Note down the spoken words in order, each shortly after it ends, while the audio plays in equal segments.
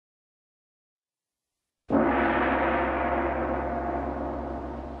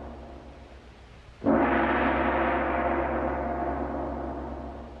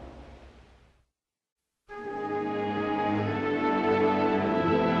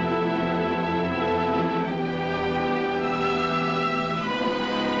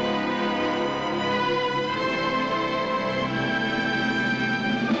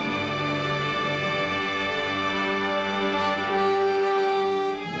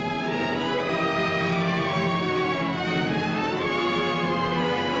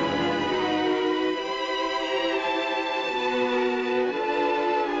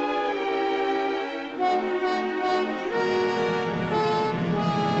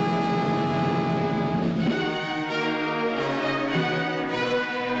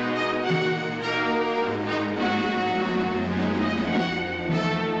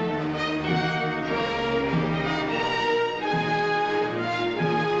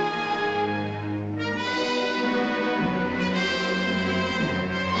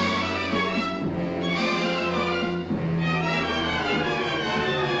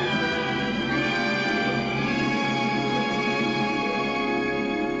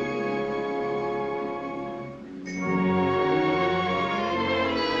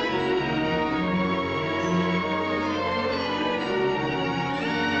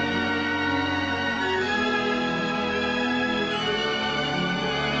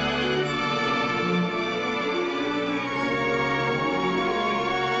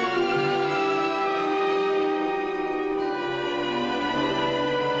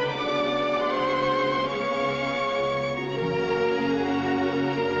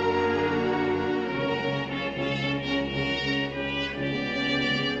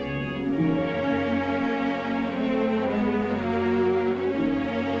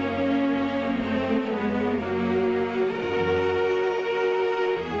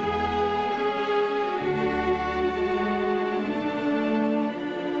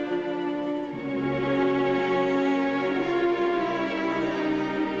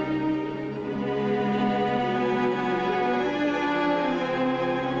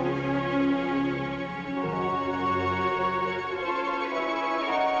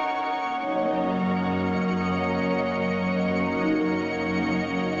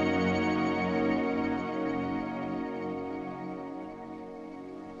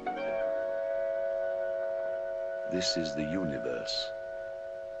This is the universe.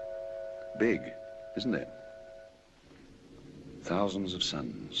 Big, isn't it? Thousands of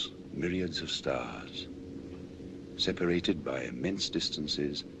suns, myriads of stars, separated by immense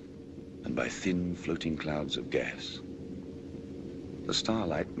distances and by thin floating clouds of gas. The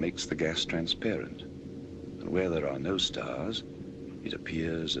starlight makes the gas transparent, and where there are no stars, it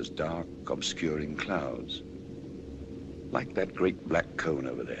appears as dark, obscuring clouds, like that great black cone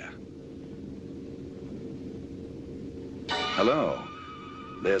over there. Hello,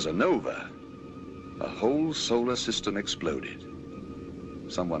 there's a nova. A whole solar system exploded.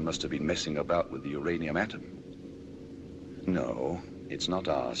 Someone must have been messing about with the uranium atom. No, it's not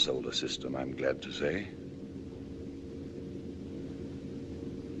our solar system, I'm glad to say.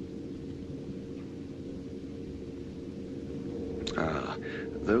 Ah,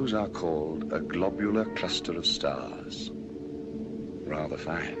 those are called a globular cluster of stars. Rather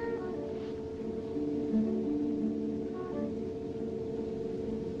fine.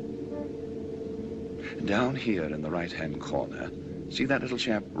 Down here in the right-hand corner, see that little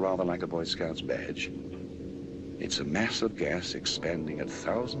chap rather like a Boy Scout's badge? It's a mass of gas expanding at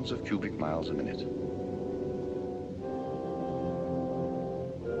thousands of cubic miles a minute.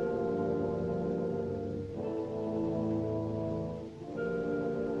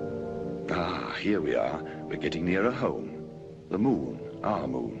 Ah, here we are. We're getting nearer home. The moon, our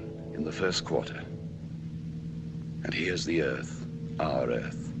moon, in the first quarter. And here's the Earth, our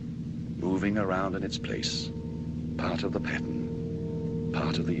Earth, moving around in its place, part of the pattern,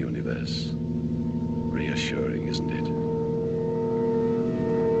 part of the universe. Reassuring, isn't it?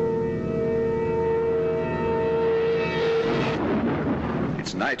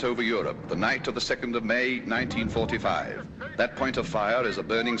 It's night over Europe, the night of the 2nd of May, 1945. That point of fire is a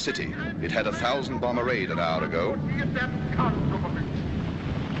burning city. It had a 1,000-bomber raid an hour ago.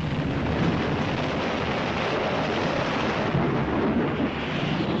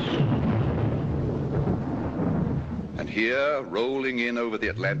 And here, rolling in over the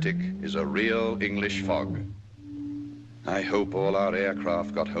Atlantic, is a real English fog. I hope all our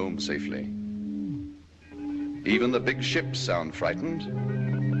aircraft got home safely. Even the big ships sound frightened.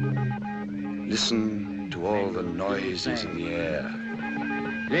 Listen to all the noises in the air.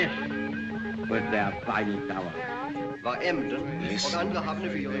 This was their fighting tower. Listen.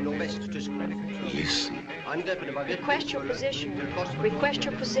 Listen. Request your position. Request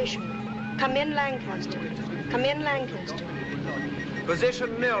your position. Come in, Lancaster. Come in, Lancaster.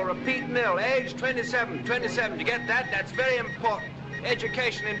 Position nil, repeat nil, age 27, 27. You get that? That's very important.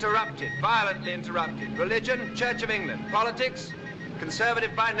 Education interrupted, violently interrupted. Religion, Church of England. Politics,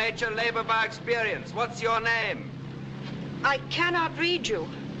 conservative by nature, Labour by experience. What's your name? I cannot read you.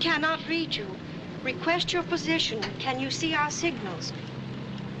 Cannot read you. Request your position. Can you see our signals?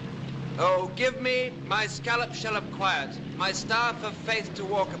 Oh, give me my scallop shell of quiet, my staff of faith to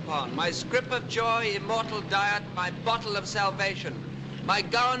walk upon, my scrip of joy, immortal diet, my bottle of salvation, my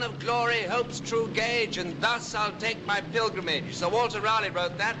gown of glory, hope's true gauge, and thus I'll take my pilgrimage. Sir Walter Raleigh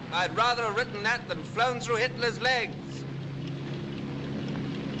wrote that. I'd rather have written that than flown through Hitler's legs.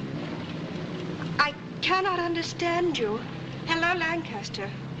 I cannot understand you. Hello, Lancaster.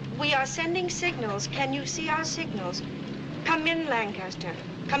 We are sending signals. Can you see our signals? Come in, Lancaster.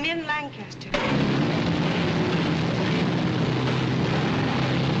 Come in, Lancaster.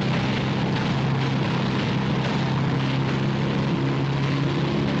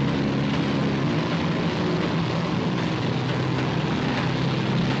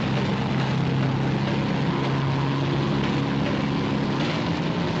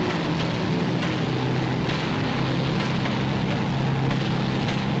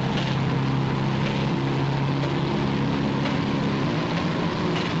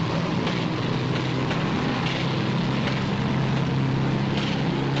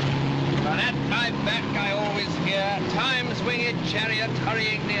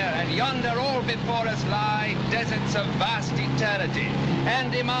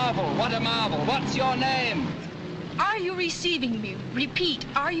 What a marvel. What's your name? Are you receiving me? Repeat,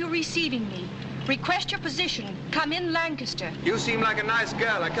 are you receiving me? Request your position. Come in, Lancaster. You seem like a nice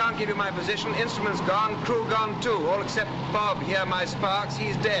girl. I can't give you my position. Instruments gone, crew gone too. All except Bob here, my Sparks.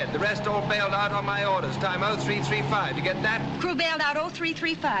 He's dead. The rest all bailed out on my orders. Time 0335. You get that? Crew bailed out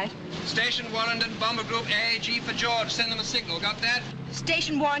 0335. Station Warrington, Bomber Group A, G for George. Send them a signal. Got that?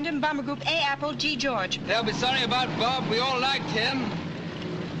 Station Warrington, Bomber Group A, Apple, G, George. They'll be sorry about Bob. We all liked him.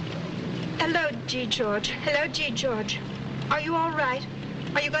 Hello, G. George. Hello, G. George. Are you all right?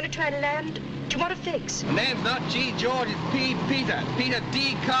 Are you going to try to land? Do you want to fix? The name's not G. George, it's P. Peter. Peter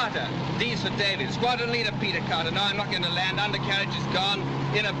D. Carter. D's for David. Squadron Leader Peter Carter. No, I'm not going to land. Undercarriage is gone.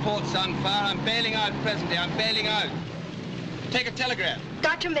 Inner port's on fire. I'm bailing out presently. I'm bailing out. Take a telegram.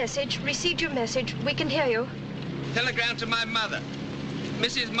 Got your message. Received your message. We can hear you. Telegram to my mother.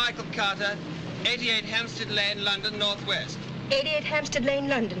 Mrs. Michael Carter, 88 Hampstead Lane, London, Northwest. 88 Hampstead Lane,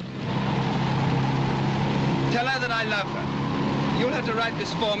 London. Tell her that I love her. You'll have to write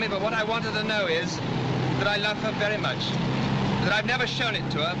this for me, but what I want her to know is that I love her very much. That I've never shown it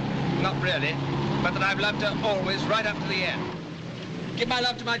to her, not really, but that I've loved her always, right up to the end. Give my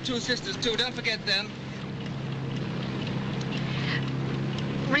love to my two sisters, too. Don't forget them.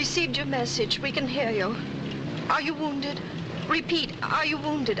 Received your message. We can hear you. Are you wounded? Repeat, are you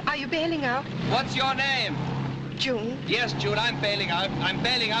wounded? Are you bailing out? What's your name? June. Yes, June, I'm bailing out. I'm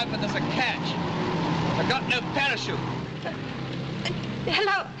bailing out, but there's a catch. I've got no parachute.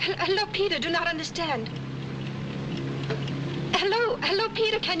 Hello, Peter, do not understand. Hello,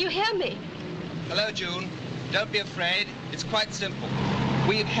 Peter, can you hear me? Hello, June. Don't be afraid. It's quite simple.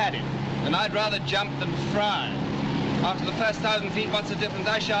 We've had it, and I'd rather jump than fry. After the first 1,000 feet, what's the difference?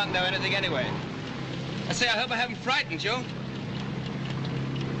 I shan't know anything anyway. I say, I hope I haven't frightened you.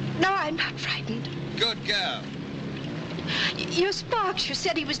 No, I'm not frightened. Good girl. Your Sparks, you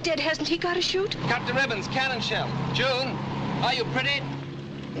said he was dead. Hasn't he got a chute? Cut the ribbons, cannon shell. June, are you pretty?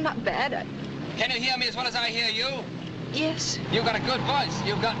 Not bad. Can you hear me as well as I hear you? Yes. You've got a good voice.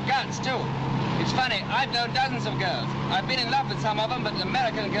 You've got guts, too. It's funny, I've known dozens of girls. I've been in love with some of them, but an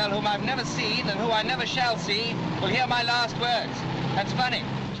American girl whom I've never seen and who I never shall see will hear my last words. That's funny.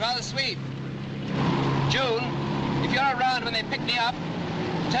 It's rather sweet. June, if you're around when they pick me up,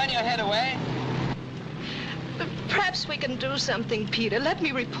 turn your head away. Perhaps we can do something, Peter. Let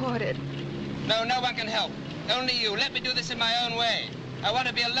me report it. No, no one can help. Only you. Let me do this in my own way. I want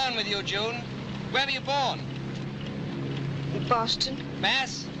to be alone with you, June. Where were you born? Boston.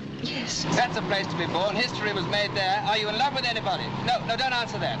 Mass? Yes. That's a place to be born. History was made there. Are you in love with anybody? No, don't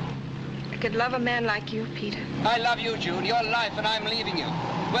answer that. I could love a man like you, Peter. I love you, June. Your life, and I'm leaving you.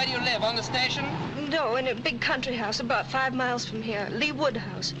 Where do you live? On the station? No, in a big country house about 5 miles from here. Lee Wood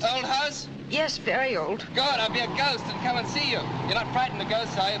House. Old house? Yes, very old. Good. I'll be a ghost and come and see you. You're not frightened of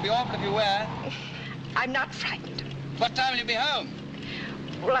ghosts, are you? It'd be awful if you were. I'm not frightened. What time will you be home?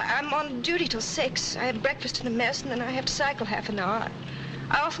 Well, I'm on duty till 6. I have breakfast in the mess, and then I have to cycle half an hour.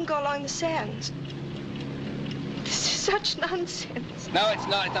 I often go along the sands. This is such nonsense. No, it's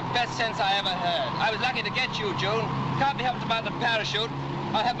not. It's the best sense I ever heard. I was lucky to get you, June. Can't be helped about the parachute.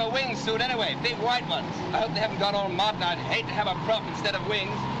 I'll have my wings soon anyway, big white ones. I hope they haven't gone all modern. I'd hate to have a prop instead of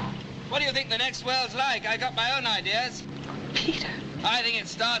wings. What do you think the next world's like? I got my own ideas. Peter. I think it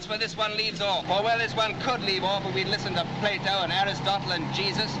starts where this one leaves off, or where this one could leave off if we'd listened to Plato and Aristotle and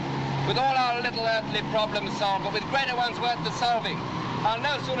Jesus. With all our little earthly problems solved, but with greater ones worth the solving. I'll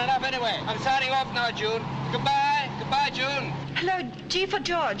know soon enough anyway. I'm signing off now, June. Goodbye. Goodbye, June. Hello, G for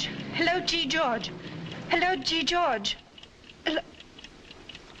George. Hello, G. George. Hello, G. George. Hello.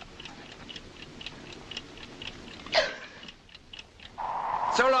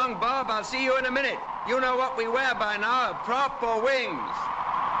 So long, Bob. I'll see you in a minute. You know what we wear by now, a prop or wings.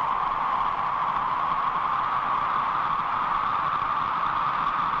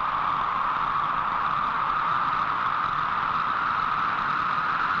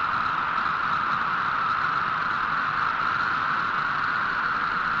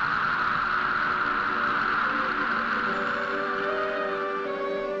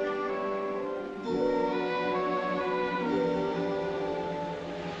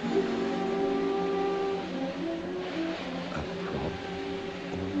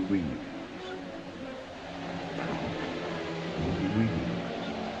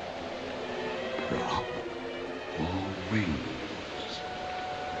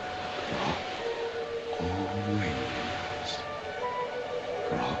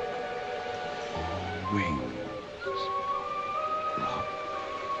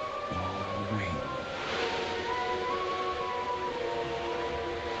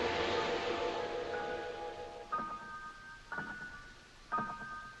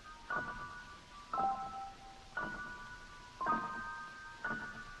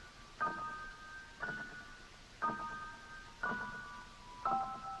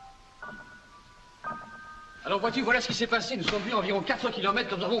 Alors vois-tu, voilà ce qui s'est passé. Nous sommes venus environ 4 kilomètres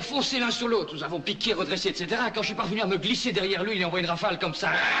quand nous avons foncé l'un sur l'autre. Nous avons piqué, redressé, etc. Quand je suis parvenu à me glisser derrière lui, il a envoyé une rafale comme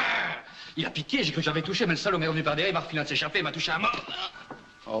ça. Il a piqué, j'ai cru que j'avais touché, mais le salaud m'est revenu par derrière, il m'a refilé de s'échapper, il m'a touché à mort.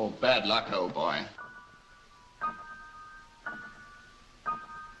 Oh, bad luck, old boy.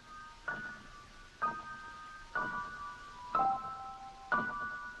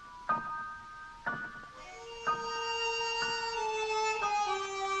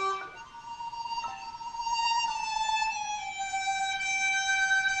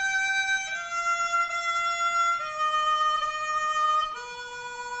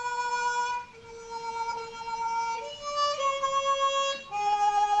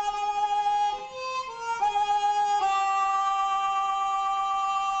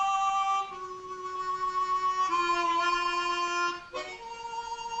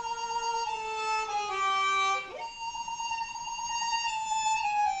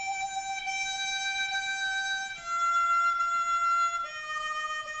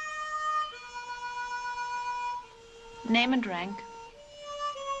 Name and rank.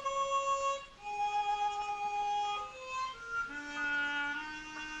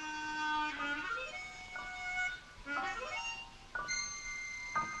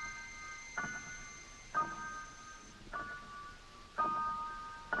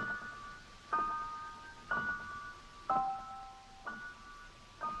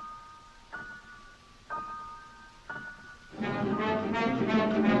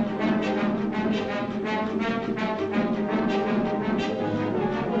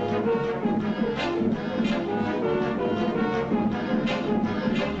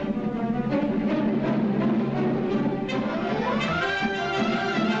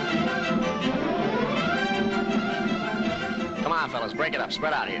 Break it up.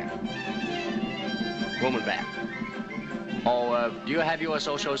 Spread out here. Room and bath. Oh, do you have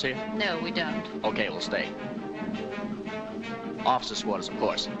USO shows here? No, we don't. Okay, we'll stay. Officers' quarters, of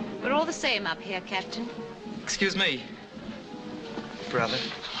course. We're all the same up here, Captain. Excuse me, brother.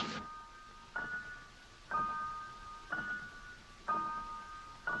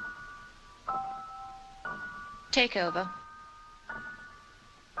 Take over.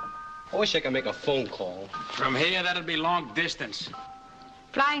 I wish I could make a phone call. From here, that'd be long distance.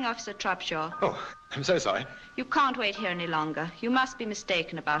 Flying Officer Tropshaw. Oh, I'm so sorry. You can't wait here any longer. You must be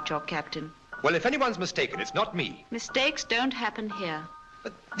mistaken about your captain. Well, if anyone's mistaken, it's not me. Mistakes don't happen here.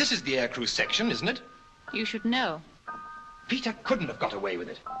 But this is the aircrew section, isn't it? You should know. Peter couldn't have got away with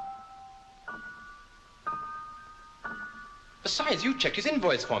it. Besides, you checked his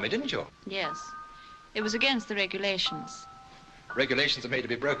invoice for me, didn't you? Yes. It was against the regulations. Regulations are made to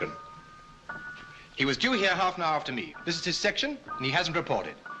be broken. He was due here half an hour after me. This is his section, and he hasn't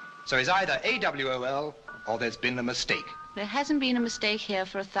reported. So he's either AWOL or there's been a mistake. There hasn't been a mistake here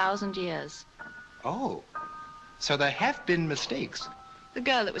for 1,000 years. Oh, so there have been mistakes. The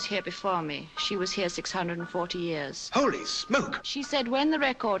girl that was here before me, she was here 640 years. Holy smoke! She said when the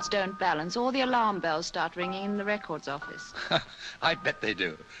records don't balance, all the alarm bells start ringing in the records office. I bet they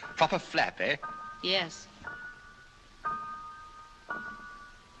do. Proper flap, eh? Yes.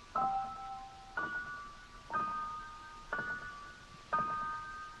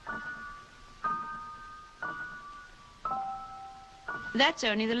 That's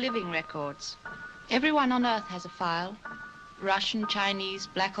only the living records. Everyone on Earth has a file. Russian, Chinese,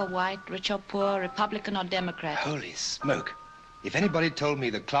 black or white, rich or poor, Republican or Democrat. Holy smoke. If anybody told me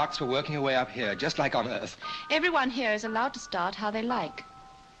the clerks were working away up here, just like on Earth. Everyone here is allowed to start how they like.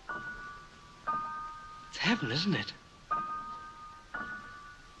 It's heaven, isn't it?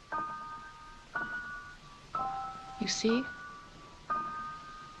 You see?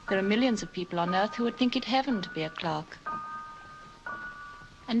 There are millions of people on Earth who would think it heaven to be a clerk.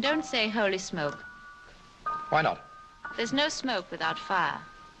 And don't say holy smoke. Why not? There's no smoke without fire.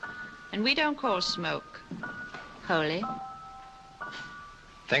 And we don't call smoke holy.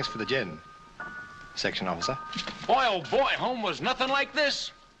 Thanks for the gin, section officer. Boy, oh boy, home was nothing like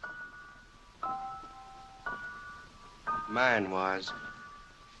this. Mine was.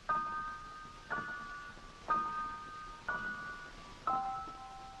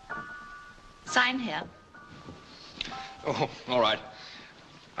 Sign here. Oh, all right.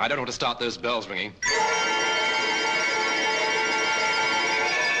 I don't want to start those bells ringing.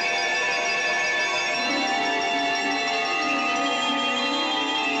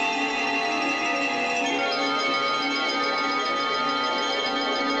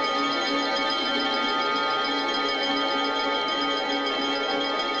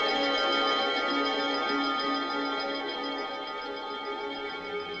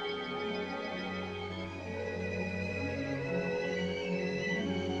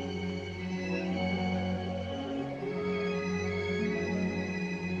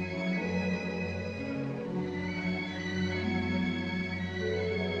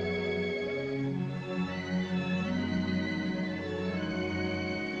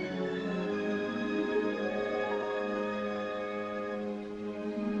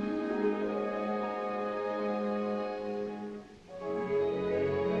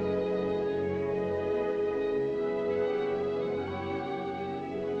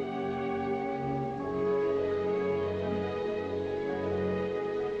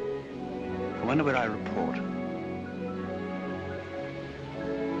 I wonder where I report.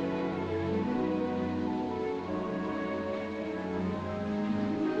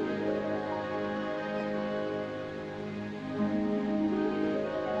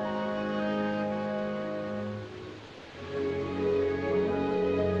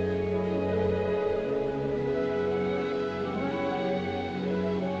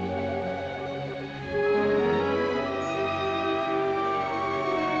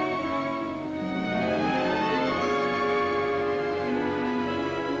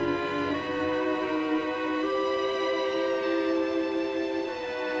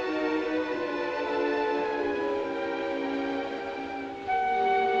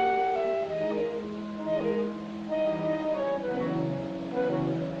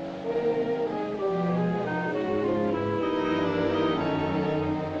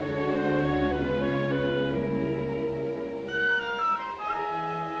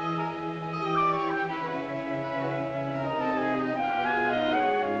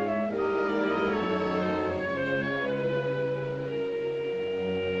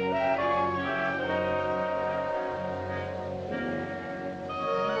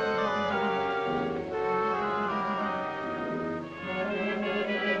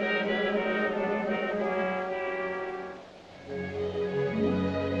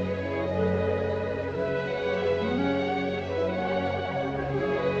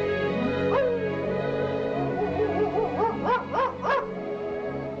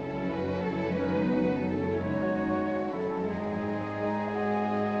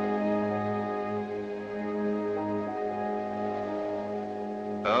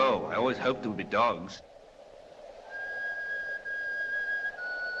 Oh, I always hoped there would be dogs.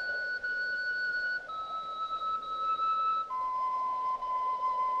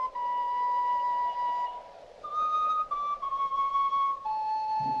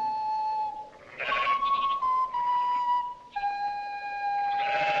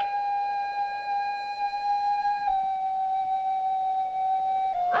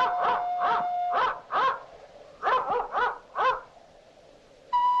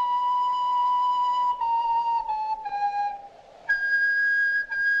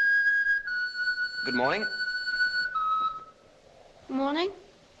 Good morning. Morning.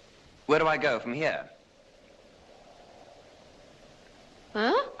 Where do I go from here?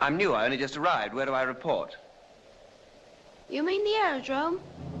 Huh? I'm new. I only just arrived. Where do I report? You mean the aerodrome?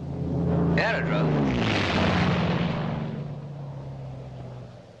 Aerodrome?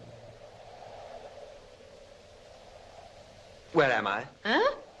 Where am I?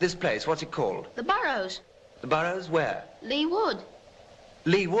 Huh? This place, what's it called? The Burrows. The Burrows? Where? Lee Wood.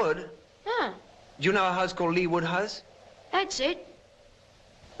 Lee Wood? Huh? Do you know a house called Lee Wood House? That's it.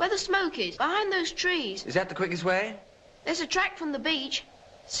 Where the smoke is, behind those trees. Is that the quickest way? There's a track from the beach.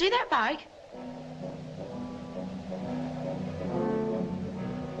 See that bike?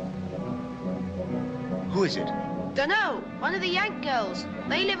 Who is it? Dunno. One of the Yank girls.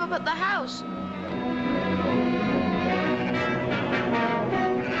 They live up at the house.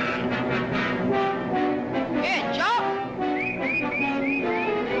 Here, Jock.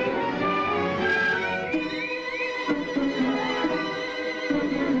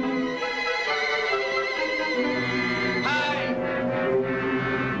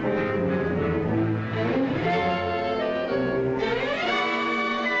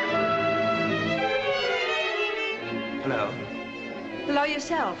 Hello. Hello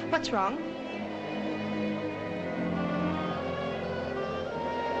yourself. What's wrong?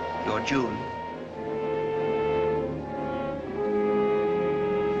 You're June.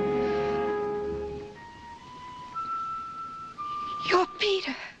 You're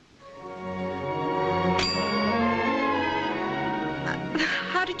Peter.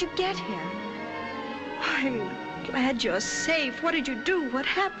 How did you get here? I'm glad you're safe. What did you do? What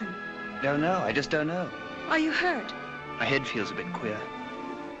happened? Don't know. I just don't know. Are you hurt? My head feels a bit queer.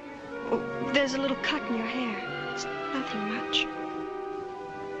 Oh, there's a little cut in your hair. It's nothing much.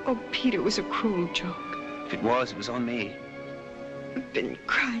 Oh, Peter, it was a cruel joke. If it was on me. I've been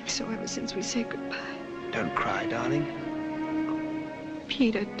crying so ever since we said goodbye. Don't cry, darling.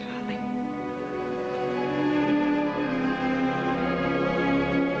 Peter, darling.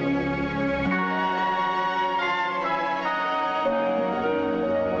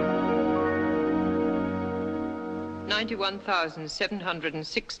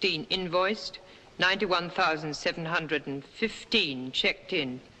 $91,716 invoiced, 91,715 checked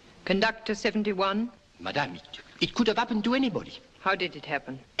in. Conductor 71. Madame, it could have happened to anybody. How did it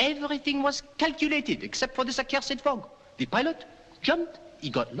happen? Everything was calculated except for this accursed fog. The pilot jumped,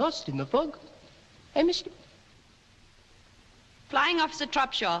 he got lost in the fog. I missed him. Flying Officer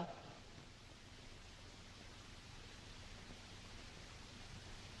Tropshaw.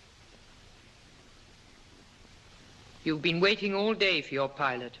 You've been waiting all day for your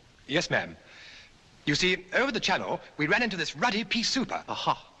pilot. Yes, ma'am. You see, over the channel, we ran into this ruddy pea souper.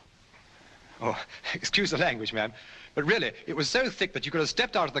 Aha. Oh, excuse the language, ma'am. But really, it was so thick that you could have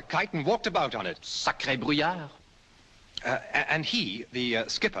stepped out of the kite and walked about on it. Sacré brouillard. And he, the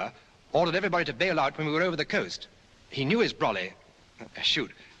skipper, ordered everybody to bail out when we were over the coast. He knew his brolly,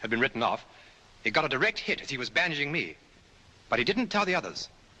 had been written off. He got a direct hit as he was bandaging me. But he didn't tell the others.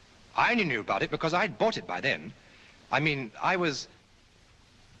 I only knew about it because I'd bought it by then. I mean, I was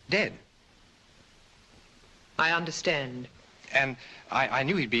dead. I understand. And I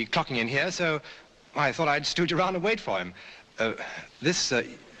knew he'd be clocking in here, so I thought I'd stooge around and wait for him. This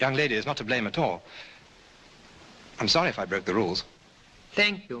young lady is not to blame at all. I'm sorry if I broke the rules.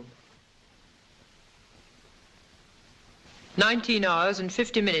 Thank you. 19 hours and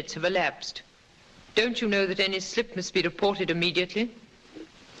 50 minutes have elapsed. Don't you know that any slip must be reported immediately?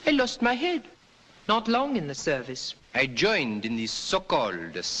 I lost my head. Not long in the service. I joined in the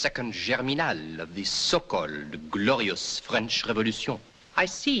so-called second germinal of the so-called glorious French Revolution. I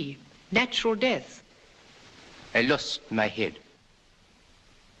see. Natural death. I lost my head.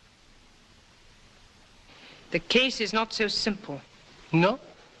 The case is not so simple. No?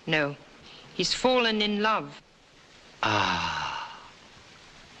 No. He's fallen in love. Ah.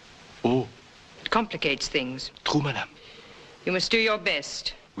 Oh. It complicates things. True, madame. You must do your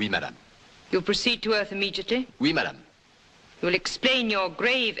best. Oui, madame. You'll proceed to Earth immediately? Oui, madame. You'll explain your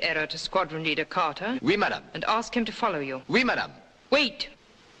grave error to Squadron Leader Carter? Oui, madame. And ask him to follow you? Oui, madame. Wait.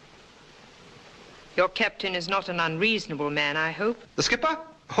 Your captain is not an unreasonable man, I hope. The skipper?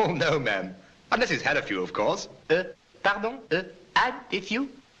 Oh, no, ma'am. Unless he's had a few, of course. Pardon? Had a few?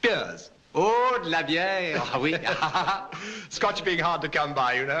 Beers. Oh, de la bière. Ah oui. Scotch being hard to come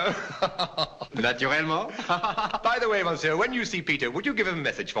by, you know. Naturellement. By the way, monsieur, when you see Peter, would you give him a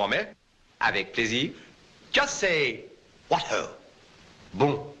message for me? Avec plaisir. Just say, what ho?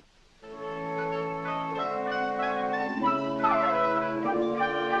 Bon.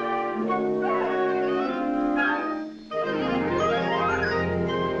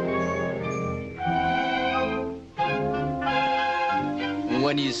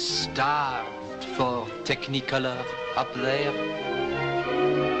 One is starved for Technicolor up there.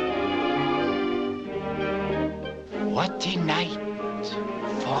 What a night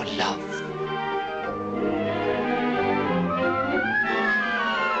for love.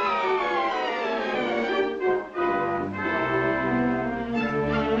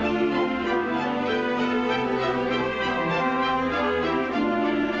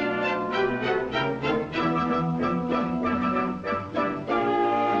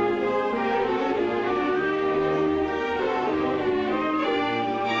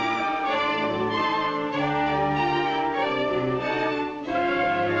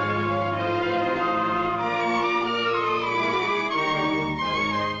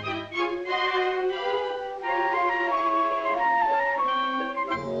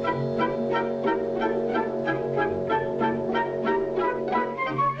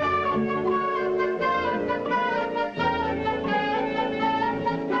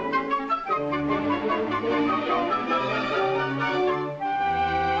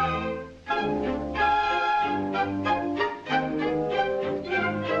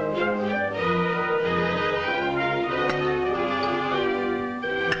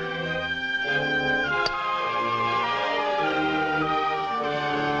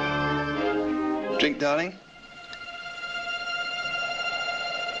 Drink, darling?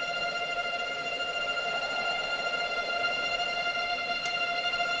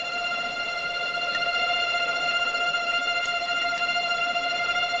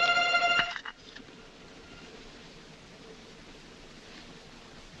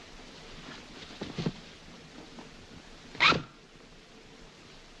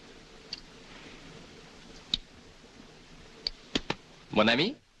 Mon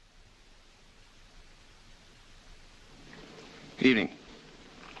ami? Good evening.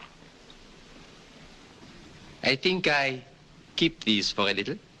 I think I keep these for a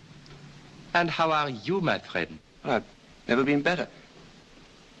little. And how are you, my friend? I've never been better.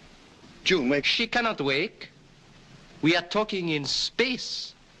 June, wake. She cannot wake. We are talking in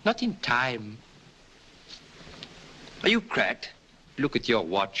space, not in time. Are you cracked? Look at your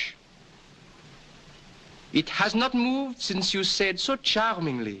watch. It has not moved since you said so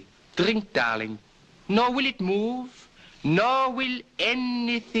charmingly, drink, darling. Nor will it move, nor will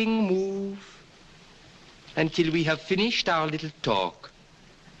anything move until we have finished our little talk.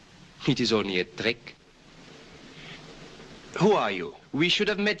 It is only a trick. Who are you? We should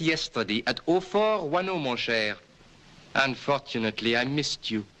have met yesterday at 0410, mon cher. Unfortunately, I missed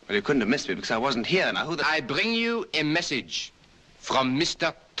you. Well, you couldn't have missed me because I wasn't here. Now, who the... I bring you a message from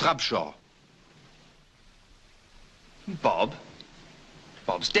Mr. Trubshaw. Bob?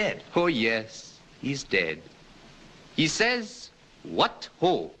 Bob's dead. Oh, yes, he's dead. He says, what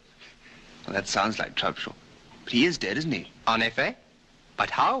ho? Well, that sounds like Trubshaw. But he is dead, isn't he? En effet. But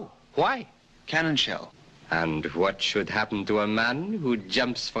how? Why? Cannon shell. And what should happen to a man who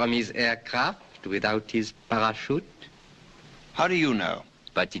jumps from his aircraft without his parachute? How do you know?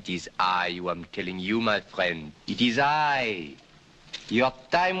 But it is I who am telling you, my friend. It is I. Your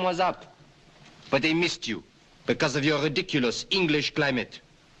time was up. But they missed you because of your ridiculous English climate.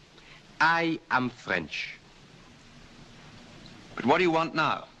 I am French. But what do you want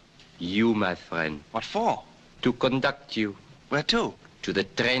now? You, my friend. What for? To conduct you. Where to? To the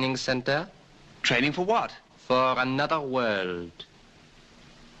training center. Training for what? For another world.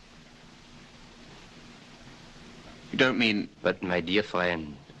 You don't mean... But, my dear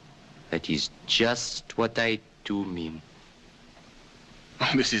friend, that is just what I do mean.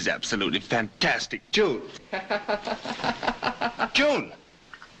 Oh, this is absolutely fantastic. June! June!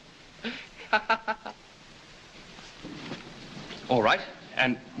 All right.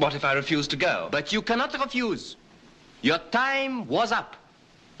 And what if I refuse to go? But you cannot refuse. Your time was up.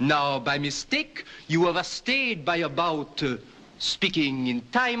 Now, by mistake, you overstayed by about, speaking in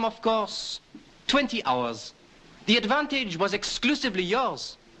time, of course, 20 hours. The advantage was exclusively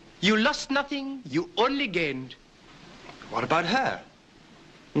yours. You lost nothing, you only gained. What about her?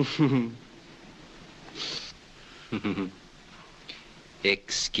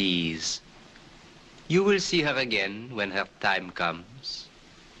 Exquise. You will see her again when her time comes.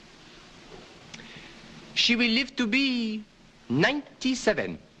 She will live to be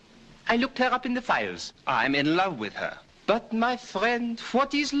 97. I looked her up in the files. I'm in love with her. But, my friend,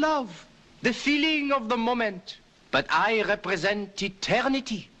 what is love? The feeling of the moment. But I represent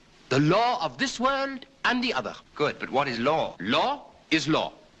eternity. The law of this world and the other. Good, but what is law? Law is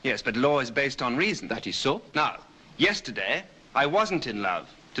law. Yes, but law is based on reason. That is so. Now, yesterday, I wasn't in love.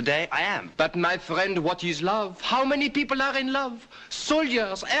 Today, I am. But, my friend, what is love? How many people are in love?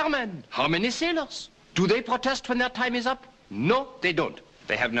 Soldiers, airmen. How many sailors? Do they protest when their time is up? No, they don't.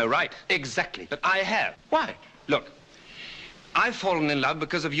 They have no right. Exactly. But I have. Why? Look, I've fallen in love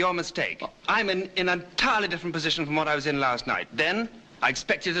because of your mistake. I'm in an entirely different position from what I was in last night. Then, I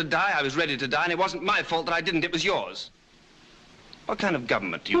expected to die, I was ready to die, and it wasn't my fault that I didn't, it was yours. What kind of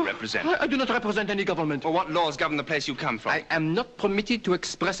government do you represent? I do not represent any government. Or what laws govern the place you come from? I am not permitted to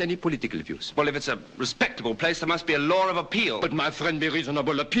express any political views. Well, if it's a respectable place, there must be a law of appeal. But, my friend, be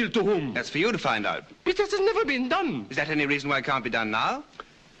reasonable. Appeal to whom? That's for you to find out. But this has never been done. Is that any reason why it can't be done now?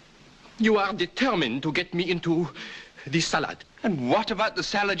 You are determined to get me into the salad. And what about the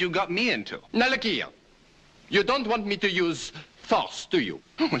salad you got me into? Now, look here. You don't want me to use force, do you?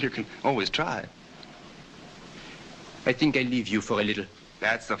 Well, you can always try. I think I leave you for a little.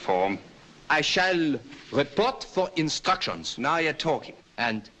 That's the form. I shall report for instructions. Now you're talking.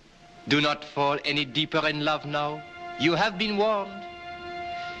 And do not fall any deeper in love now. You have been warned.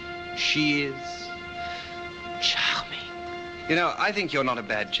 She is charming. You know, I think you're not a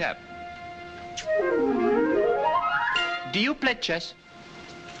bad chap. Do you play chess?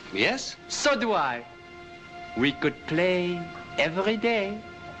 Yes. So do I. We could play every day.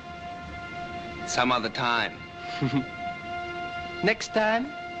 Some other time. Next time,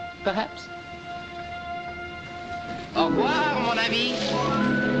 perhaps. Au revoir, mon ami.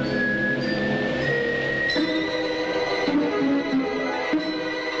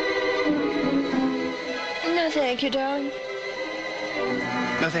 No, thank you, darling.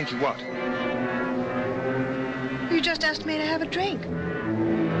 No, thank you, what? You just asked me to have a drink.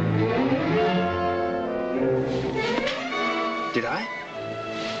 Did I?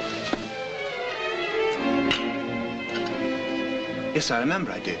 Yes, I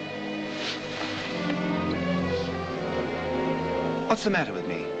remember I did. What's the matter with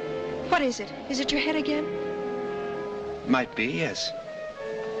me? What is it? Is it your head again? Might be, yes.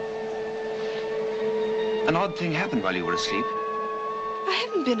 An odd thing happened while you were asleep. I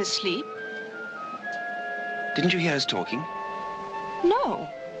haven't been asleep. Didn't you hear us talking? No.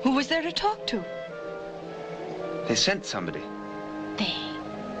 Who was there to talk to? They sent somebody. They?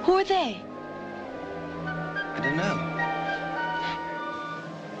 Who are they? I don't know.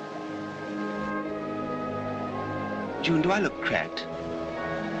 June, do I look cracked?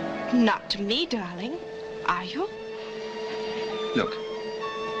 Not to me, darling. Are you? Look,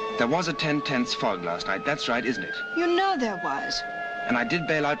 there was a 10/10 fog last night. That's right, isn't it? You know there was. And I did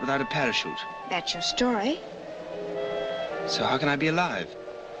bail out without a parachute. That's your story. So how can I be alive?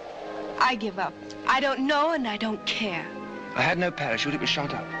 I give up. I don't know and I don't care. I had no parachute. It was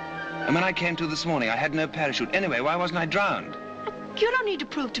shot up. And when I came to this morning, I had no parachute. Anyway, why wasn't I drowned? You don't need to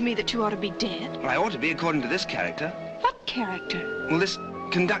prove to me that you ought to be dead. Well, I ought to be, according to this character. What character? Well, this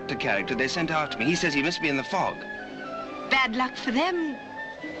conductor character they sent after me. He says he must be in the fog. Bad luck for them.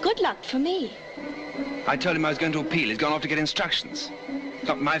 Good luck for me. I told him I was going to appeal. He's gone off to get instructions. It's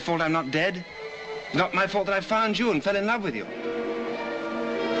not my fault I'm not dead. It's not my fault that I found you and fell in love with you.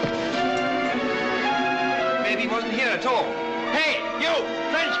 Maybe he wasn't here at all. Hey, you,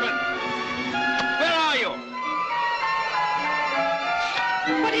 Frenchman! Where are you?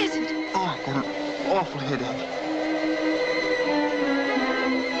 What is it? Oh, I've got an awful headache.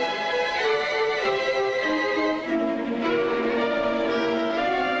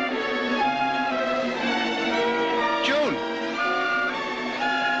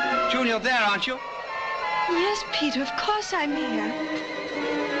 June, you're there, aren't you? Yes, Peter, of course I'm here.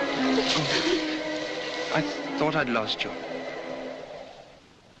 I thought I'd lost you.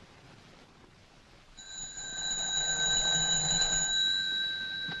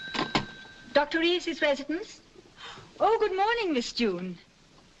 Dr. Reeves's residence? Oh, good morning, Miss June.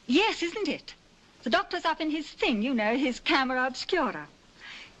 Yes, isn't it? The doctor's up in his thing, you know, his camera obscura.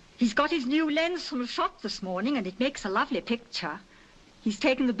 He's got his new lens from the shop this morning, and it makes a lovely picture. He's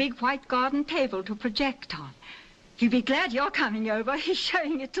taken the big white garden table to project on. He'll be glad you're coming over. He's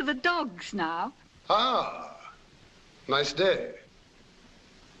showing it to the dogs now. Ah, nice day.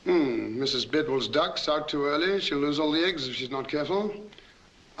 Mrs. Bidwell's duck's out too early. She'll lose all the eggs if she's not careful.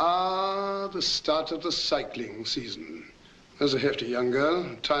 Ah, the start of the cycling season. There's a hefty young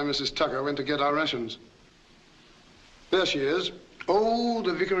girl. Time Mrs. Tucker went to get our rations. There she is. Oh,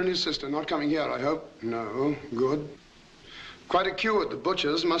 the vicar and his sister. Not coming here, I hope. No. Good. Quite a queue at the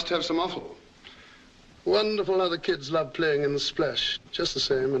butcher's. Must have some offal. Wonderful how the kids love playing in the splash. Just the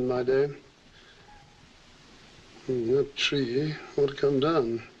same in my day. That tree ought to come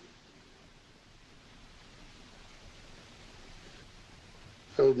down.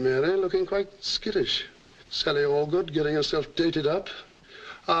 Old Mary looking quite skittish. Sally Allgood getting herself dated up.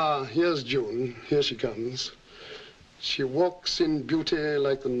 Ah, here's June. Here she comes. She walks in beauty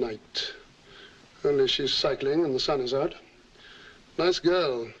like the night. Only she's cycling and the sun is out. Nice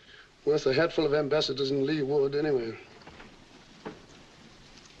girl. Worth a hatful of ambassadors in Lee Wood, anyway.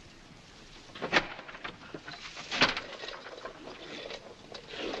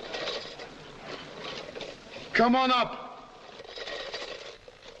 Come on up.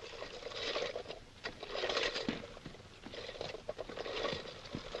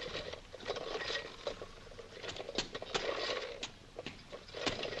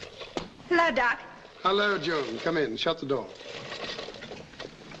 Hello, Doc. Hello, Joan. Come in. Shut the door.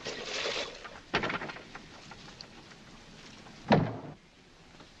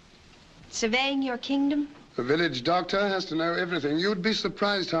 Surveying your kingdom? A village doctor has to know everything. You'd be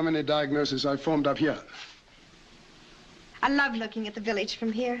surprised how many diagnoses I've formed up here. I love looking at the village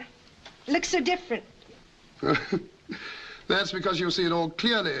from here. It looks so different. That's because you see it all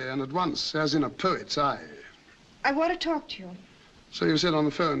clearly and at once, as in a poet's eye. I want to talk to you. So you said on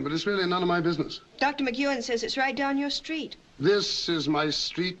the phone, but it's really none of my business. Dr. McEwen says it's right down your street. This is my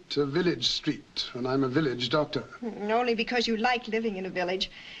street, a village street, and I'm a village doctor. Only because you like living in a village.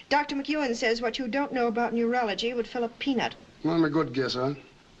 Dr. McEwen says what you don't know about neurology would fill a peanut. I'm a good guesser.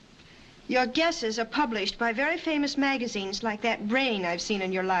 Your guesses are published by very famous magazines like that Brain I've seen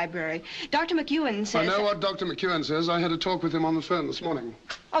in your library. Dr. McEwen says... I know what Dr. McEwen says. I had a talk with him on the phone this morning.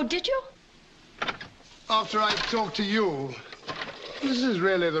 Oh, did you? After I talked to you. This is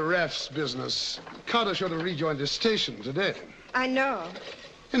really the RAF's business. Carter should have rejoined his station today. I know.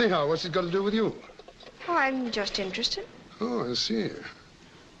 Anyhow, what's it got to do with you? Oh, I'm just interested. Oh, I see.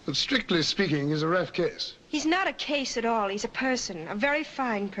 But strictly speaking, he's a RAF case. He's not a case at all. He's a person, a very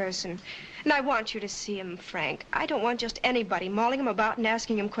fine person. And I want you to see him, Frank. I don't want just anybody mauling him about and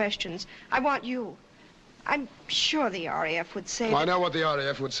asking him questions. I want you. I'm sure the RAF would say I know what the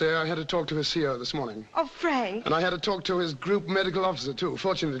RAF would say. I had to talk to his CO this morning. Oh, Frank. And I had to talk to his group medical officer, too.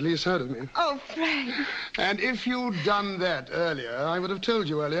 Fortunately, he's heard of me. Oh, Frank. And if you'd done that earlier, I would have told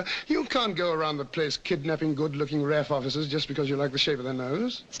you earlier, you can't go around the place kidnapping good-looking RAF officers just because you like the shape of their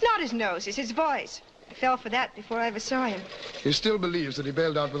nose. It's not his nose, it's his voice. I fell for that before I ever saw him. He still believes that he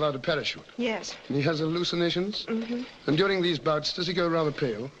bailed out without a parachute. Yes. And he has hallucinations? Mm-hmm. And during these bouts, does he go rather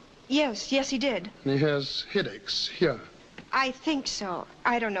pale? Yes, he did. And he has headaches here. I think so.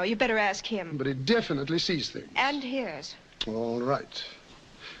 I don't know. You better ask him. But he definitely sees things. And hears. All right.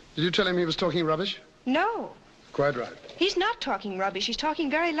 Did you tell him he was talking rubbish? No. Quite right. He's not talking rubbish. He's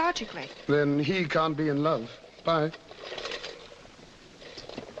talking very logically. Then he can't be in love. Bye.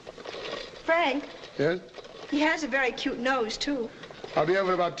 Frank? Yes? He has a very cute nose, too. I'll be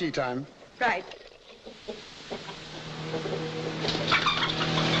over about tea time. Right.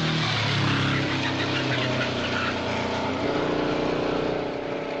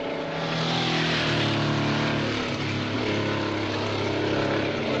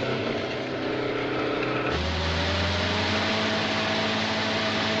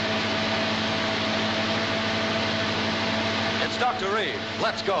 Dr. Reed,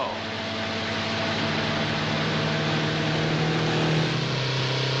 let's go.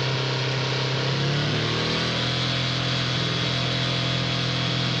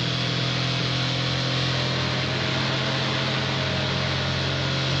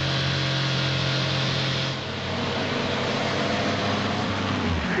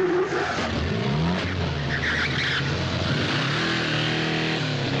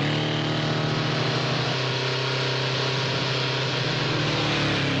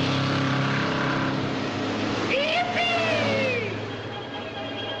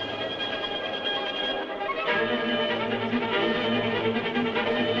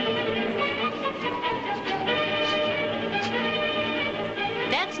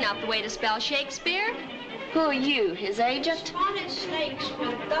 Way to spell Shakespeare? Who are you, his agent? Spotted snakes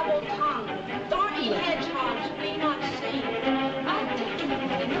with double tongue, thorny hedgehogs may not see.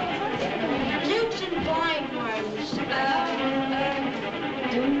 Newts and blind worms.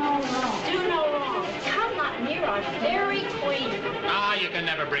 Do no wrong. Do no wrong. Come not near our fairy queen. Ah, you can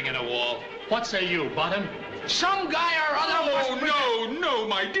never bring in a wall. What say you, Bottom? Some guy or other Oh, no,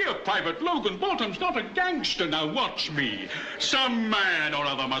 my dear Private Logan. Bottom's not a gangster. Now watch me. Some man or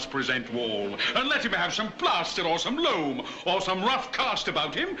other must present Wall, and let him have some plaster or some loam or some rough cast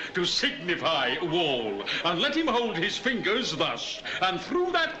about him to signify Wall. And let him hold his fingers thus, and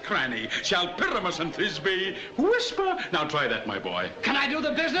through that cranny shall Pyramus and Thisbe whisper. Now try that, my boy. Can I do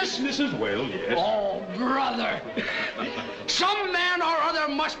the business? Business as well, yes. Oh, brother. Some man or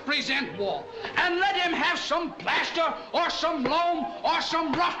other must present Wall, and let him have some plaster or some loam or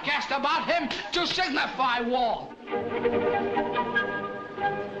some rough cast about him to signify Wall.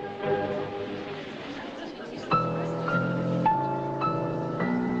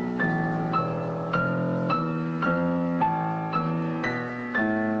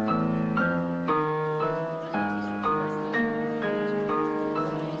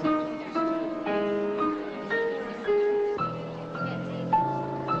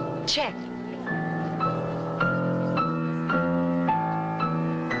 Check.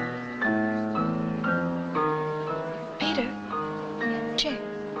 Peter, check.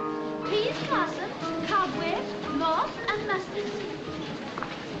 Peas, blossom, cobweb, moth, and mustard.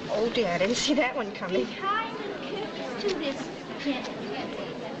 Oh, dear, I didn't see that one coming. Be kind and courteous to this kid.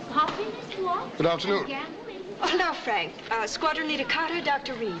 Hop in his walk. Good afternoon. Oh, hello, Frank. Squadron Leader Carter,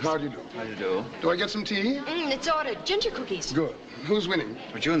 Dr. Reeves. How do you do? How do you do? Do I get some tea? It's ordered. Ginger cookies. Good. Who's winning?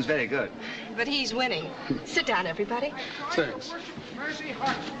 Well, June's very good. But he's winning. Sit down, everybody. Thanks. Mercy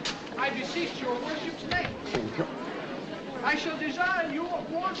heart, I beseech your worship's name. I shall desire you a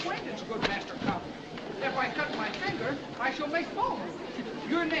more acquaintance, good Master Cop. If I cut my finger, I shall make foam.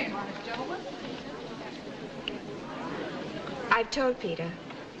 Your name, honest gentleman? I've told Peter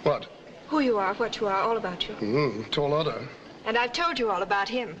What? who you are, what you are, all about you. Tall order. And I've told you all about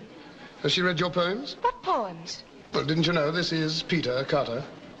him. Has she read your poems? What poems? Well, didn't you know this is Peter Carter?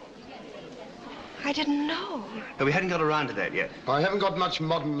 I didn't know. No, we hadn't got around to that yet. I haven't got much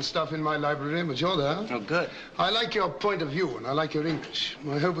modern stuff in my library, but you're there. Oh, good. I like your point of view, and I like your English.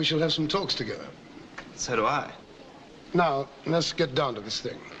 I hope we shall have some talks together. So do I. Now, let's get down to this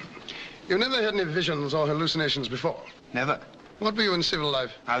thing. You never had any visions or hallucinations before? Never. What were you in civil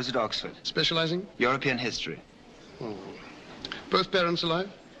life? I was at Oxford. Specializing? European history. Oh. Both parents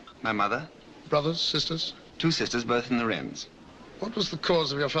alive? My mother. Brothers, sisters? 2 sisters, both in the Wrens. What was the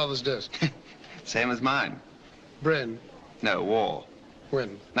cause of your father's death? Same as mine. Brain? No, war. When?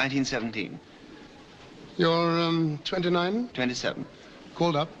 1917. You're, 29? 27.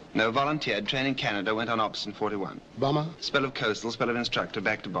 Called up? No, volunteered, trained in Canada, went on ops in 41. Bomber? Spell of coastal, spell of instructor,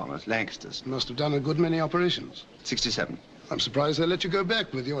 back to bombers, Lancasters. Must have done a good many operations. 67. I'm surprised they let you go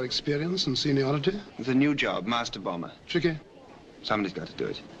back with your experience and seniority. It's a new job, master bomber. Tricky? Somebody's got to do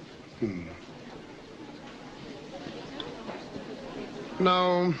it.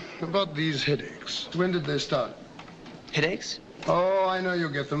 Now, about these headaches. When did they start? Headaches? Oh, I know you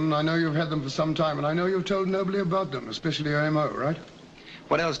get them. I know you've had them for some time, and I know you've told nobody about them, especially your MO, right?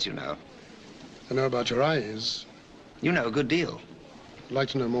 What else do you know? I know about your eyes. You know a good deal. I'd like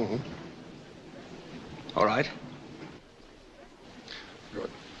to know more. All right.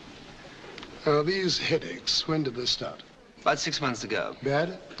 Good. These headaches, when did they start? About 6 months ago.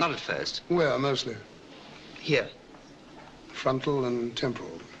 Bad? Not at first. Where, mostly? Here. Frontal and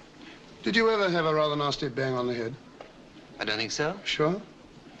temporal. Did you ever have a rather nasty bang on the head? I don't think so. Sure?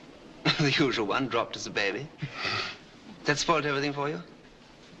 The usual one, dropped as a baby. That spoiled everything for you?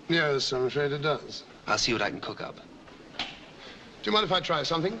 Yes, I'm afraid it does. I'll see what I can cook up. Do you mind if I try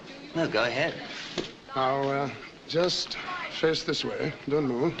something? No, go ahead. Now, just face this way. Don't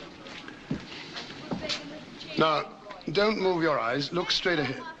move. Now, don't move your eyes. Look straight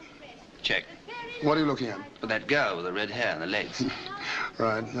ahead. Check. What are you looking at? Well, that girl with the red hair and the legs.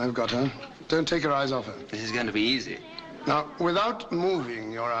 Right, I've got her. Don't take your eyes off her. This is going to be easy. Now, without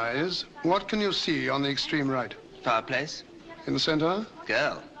moving your eyes, what can you see on the extreme right? Fireplace. In the center?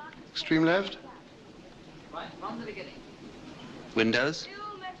 Girl. Extreme left? Windows.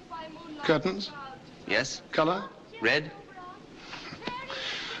 Curtains? Yes. Color? Red.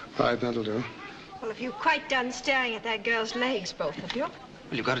 Right, that'll do. Well, if you're quite done staring at that girl's legs, both of you.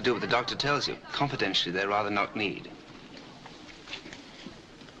 Well, you've got to do what the doctor tells you. Confidentially, they're rather knock-kneed.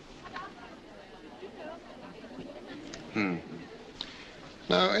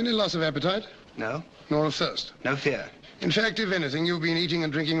 Now, any loss of appetite? No. Nor of thirst? No fear. In fact, if anything, you've been eating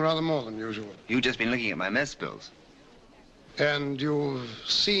and drinking rather more than usual. You've just been looking at my mess bills. And you've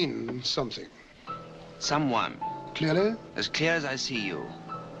seen something? Someone. Clearly? As clear as I see you.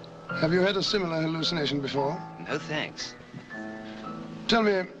 Have you had a similar hallucination before? No thanks. Tell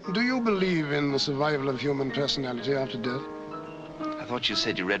me, do you believe in the survival of human personality after death? I thought you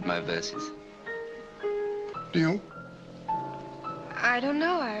said you read my verses. Do you? I don't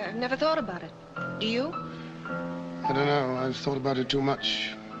know. I've never thought about it. Do you? I don't know. I've thought about it too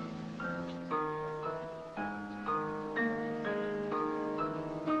much.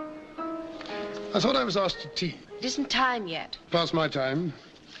 I thought I was asked to tea. It isn't time yet. Past my time.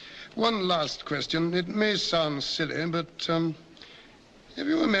 One last question. It may sound silly, but have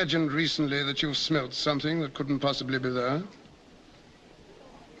you imagined recently that you've smelt something that couldn't possibly be there?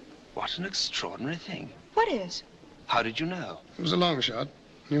 What an extraordinary thing. What is? How did you know? It was a long shot.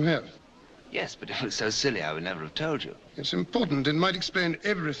 You have. Yes, but if it was so silly, I would never have told you. It's important. It might explain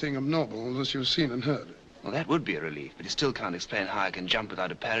everything abnormal that you've seen and heard. Well, that would be a relief, but it still can't explain how I can jump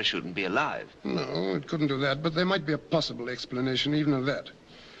without a parachute and be alive. No, it couldn't do that, but there might be a possible explanation even of that.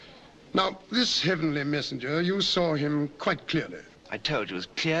 Now, this heavenly messenger, you saw him quite clearly. I told you, as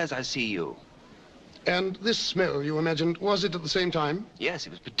clear as I see you. And this smell, you imagined, was it at the same time? Yes, it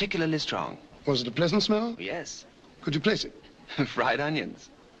was particularly strong. Was it a pleasant smell? Yes. Could you place it? Fried onions.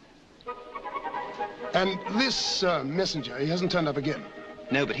 And this messenger, he hasn't turned up again?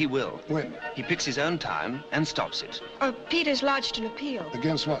 No, but he will. When? He picks his own time and stops it. Peter's lodged an appeal.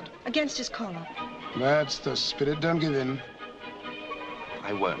 Against what? Against his call-up. That's the spirit. Don't give in.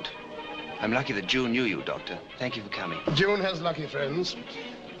 I won't. I'm lucky that June knew you, Doctor. Thank you for coming. June has lucky friends.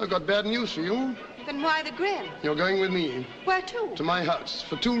 I've got bad news for you. Then why the grin? You're going with me. Where to? To my house,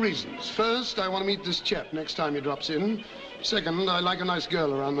 for two reasons. First, I want to meet this chap next time he drops in. Second, I like a nice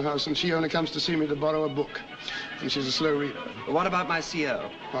girl around the house, and she only comes to see me to borrow a book. And she's a slow reader. But what about my CO?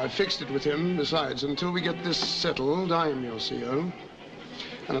 I fixed it with him. Besides, until we get this settled, I'm your CO.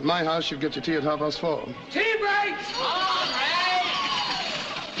 And at my house, you get your tea at 4:30. Tea break! All right.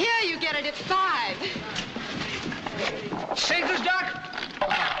 Here, you get it at 5. Sailor's duck!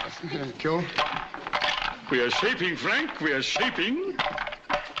 Thank you. We are shaping, Frank. We are shaping.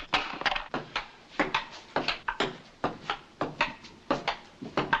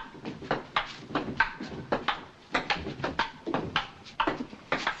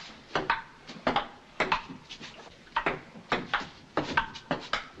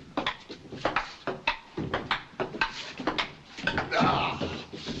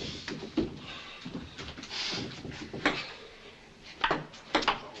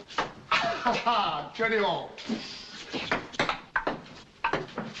 Johnny all.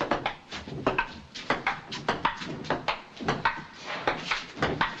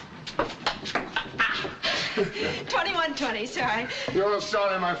 $21.20, sorry. You're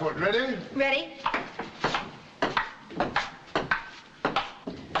sorry, my foot. Ready? Ready?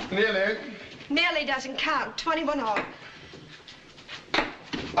 Nearly. Nearly doesn't count. 21 all.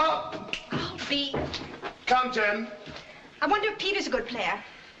 Up. I'll be. Count 10. I wonder if Peter's a good player.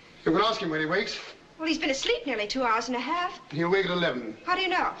 You can ask him when he wakes. Well, he's been asleep nearly 2 hours and a half. He'll wake at 11. How do you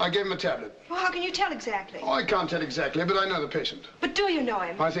know? I gave him a tablet. Well, how can you tell exactly? Oh, I can't tell exactly, but I know the patient. But do you know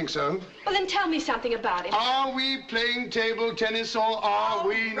him? I think so. Well, then tell me something about him. Are we playing table tennis or are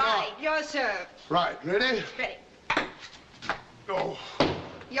we not? Right, your serve. Right, ready? Ready. Oh.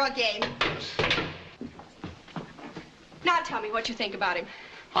 Your game. Now tell me what you think about him.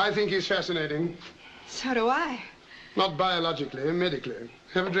 I think he's fascinating. So do I. Not biologically, medically.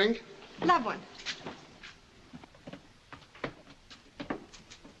 Have a drink? Love one.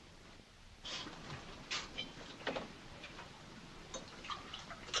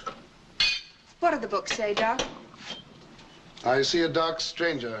 What do the books say, Doc? I see a dark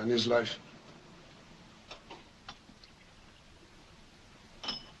stranger in his life.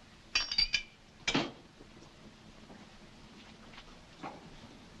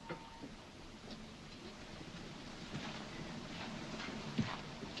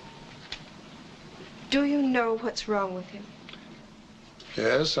 Do you know what's wrong with him?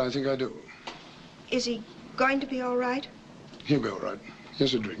 Yes, I think I do. Is he going to be all right? He'll be all right.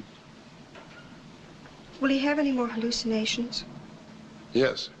 Here's a drink. Will he have any more hallucinations?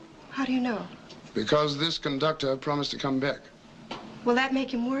 Yes, How do you know? because this conductor promised to come back. Will that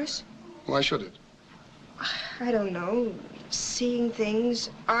make him worse? Why should it? I don't know. Seeing things,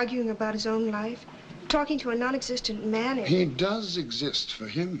 arguing about his own life, talking to a non-existent man. He does exist for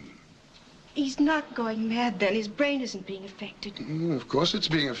him. He's not going mad then. His brain isn't being affected. Of course it's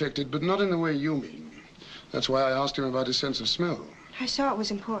being affected, but not in the way you mean. That's why I asked him about his sense of smell. I saw it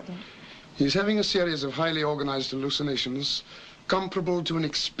was important. He's having a series of highly organized hallucinations comparable to an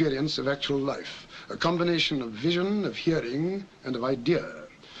experience of actual life. A combination of vision, of hearing, and of idea.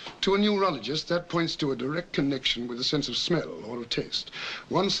 To a neurologist, that points to a direct connection with the sense of smell or of taste.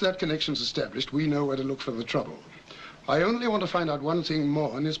 Once that connection's established, we know where to look for the trouble. I only want to find out one thing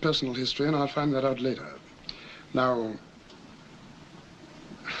more in his personal history, and I'll find that out later. Now,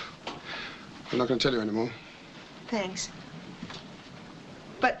 I'm not going to tell you anymore. Thanks.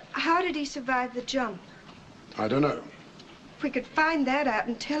 But how did he survive the jump? I don't know. If we could find that out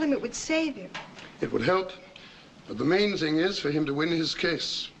and tell him, it would save him. It would help. But the main thing is for him to win his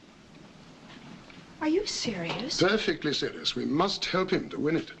case. Are you serious? Perfectly serious. We must help him to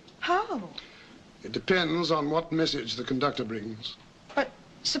win it. How? It depends on what message the conductor brings. But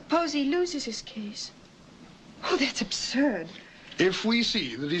suppose he loses his case. Oh, that's absurd. If we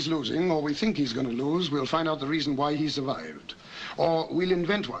see that he's losing, or we think he's going to lose, we'll find out the reason why he survived. Or we'll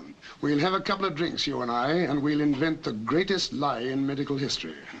invent one. We'll have a couple of drinks, you and I, and we'll invent the greatest lie in medical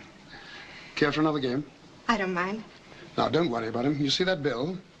history. Care for another game? I don't mind. Now, don't worry about him. You see that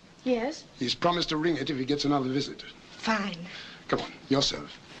bell? Yes? He's promised to ring it if he gets another visit. Fine. Come on,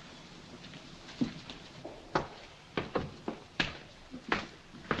 yourself.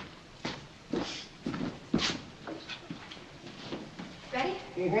 Ready?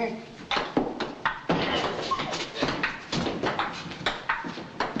 Mm-hmm.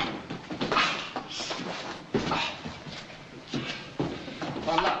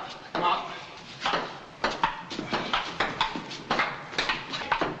 Come on.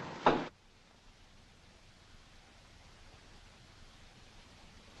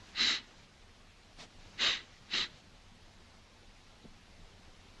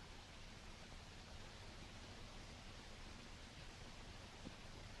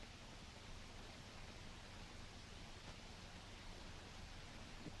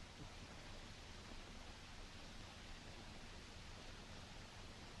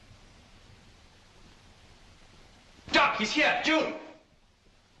 Doc, he's here. June!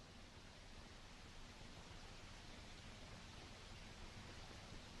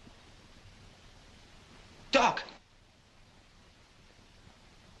 Doc!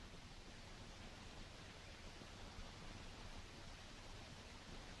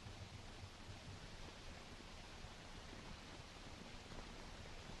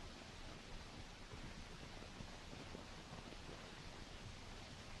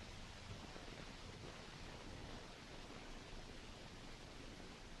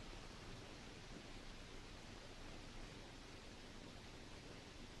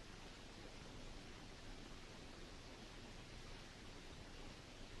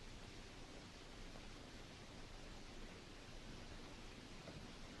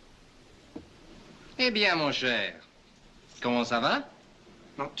 Eh bien, mon cher, comment ça va?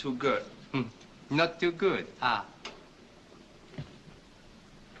 Not too good. Not too good. Ah.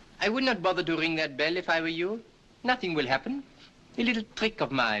 I would not bother to ring that bell if I were you. Nothing will happen. A little trick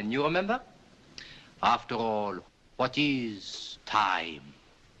of mine, you remember? After all, what is time?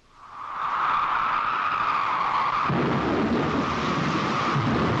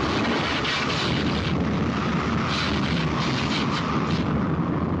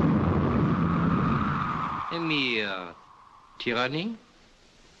 A mere tyranny?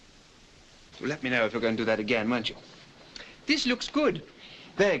 Well, let me know if you're going to do that again, won't you? This looks good.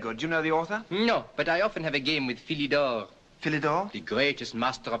 Very good. Do you know the author? No, but I often have a game with Philidor. Philidor? The greatest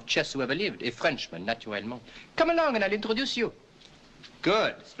master of chess who ever lived. A Frenchman, naturellement. Come along and I'll introduce you.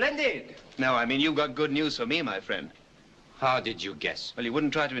 Good. Splendid. No, I mean, you've got good news for me, my friend. How did you guess? Well, you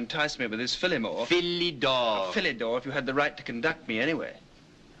wouldn't try to entice me with this Phillimore. Philidor. Philidor, if you had the right to conduct me anyway.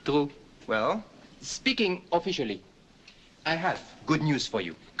 True. Well? Speaking officially, I have good news for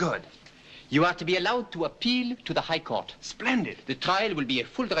you. Good. You are to be allowed to appeal to the High Court. Splendid. The trial will be a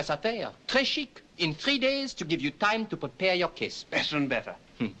full-dress affair, très chic, in 3 days to give you time to prepare your case. Better and better.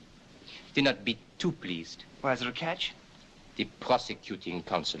 Do not be too pleased. Why, is there a catch? The prosecuting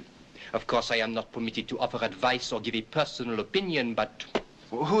counsel. Of course, I am not permitted to offer advice or give a personal opinion, but...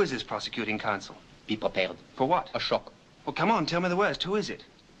 Well, who is this prosecuting counsel? Be prepared. For what? A shock. Well, come on, tell me the worst. Who is it?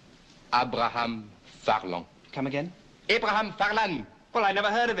 Abraham Farlan. Come again? Abraham Farlan. Well, I never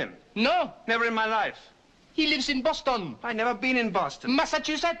heard of him. No. Never in my life. He lives in Boston. I've never been in Boston.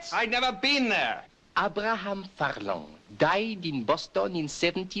 Massachusetts. I've never been there. Abraham Farlan died in Boston in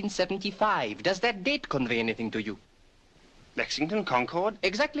 1775. Does that date convey anything to you? Lexington, Concord?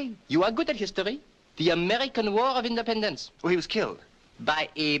 Exactly. You are good at history. The American War of Independence. Well, he was killed. By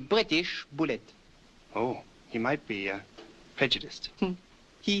a British bullet. Oh, he might be prejudiced.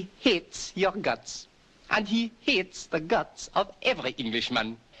 He hates your guts. And he hates the guts of every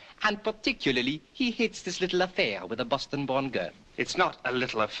Englishman. And particularly, he hates this little affair with a Boston-born girl. It's not a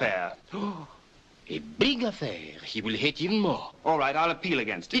little affair. A big affair. He will hate even more. All right, I'll appeal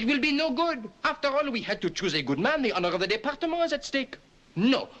against it. It will be no good. After all, we had to choose a good man. The honor of the department is at stake.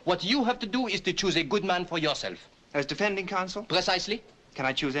 No, what you have to do is to choose a good man for yourself. As defending counsel? Precisely. Can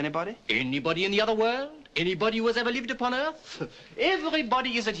I choose anybody? Anybody in the other world? Anybody who has ever lived upon Earth?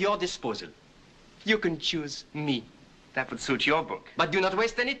 Everybody is at your disposal. You can choose me. That would suit your book. But do not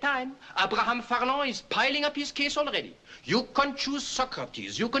waste any time. Abraham Farland is piling up his case already. You can choose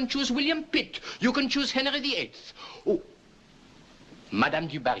Socrates. You can choose William Pitt. You can choose Henry VIII. Oh, Madame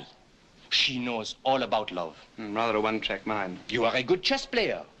du Barry. She knows all about love. Rather a one-track mind. You are a good chess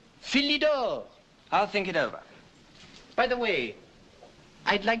player. Philidor. I'll think it over. By the way,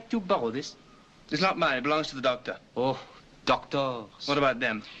 I'd like to borrow this. It's not mine. It belongs to the doctor. Oh, doctors. What about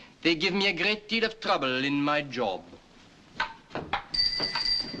them? They give me a great deal of trouble in my job.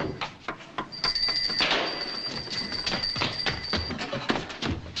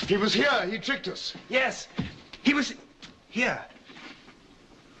 He was here. He tricked us. Yes. He was here.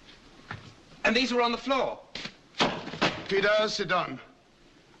 And these were on the floor. Peter, sit down.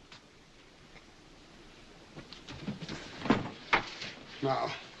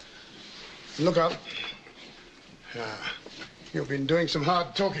 Now, look up. You've been doing some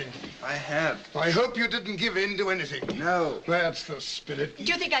hard talking. I have. I hope you didn't give in to anything. No. That's the spirit. Do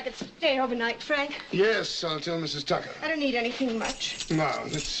you think I could stay overnight, Frank? Yes, I'll tell Mrs. Tucker. I don't need anything much. Now,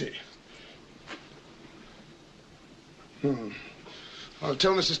 let's see. I'll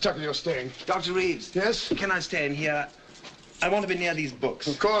tell Mrs. Tucker you're staying. Dr. Reeves. Yes? Can I stay in here? I want to be near these books.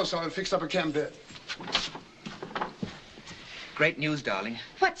 Of course, I'll fix up a camp bed. Great news, darling.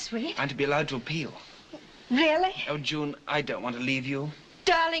 What, sweet? I'm to be allowed to appeal. Really? Oh, June, I don't want to leave you.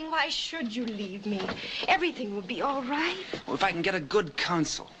 Darling, why should you leave me? Everything will be all right. Well, if I can get a good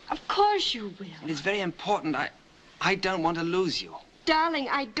counsel. Of course you will. It is very important. I don't want to lose you. Darling,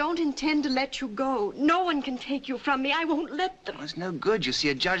 I don't intend to let you go. No one can take you from me. I won't let them. Well, it's no good. You see,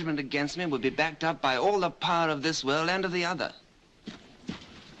 a judgment against me will be backed up by all the power of this world and of the other.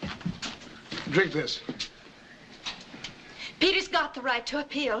 Drink this. Peter's got the right to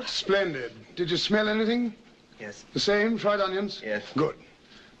appeal. Splendid. Did you smell anything? Yes. The same? Fried onions? Yes. Good.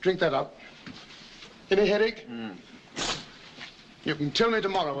 Drink that up. Any headache? You can tell me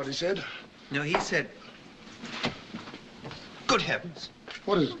tomorrow what he said. No, he said... Good heavens.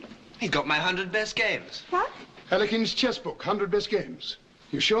 What is it? He got my 100 best games. What? Harlequin's chess book, 100 best games.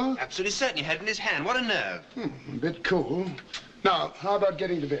 You sure? Absolutely certain. He had it in his hand. What a nerve. A bit cool. Now, how about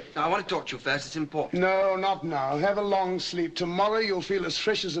getting to bed? Now, I want to talk to you first. It's important. No, not now. Have a long sleep. Tomorrow you'll feel as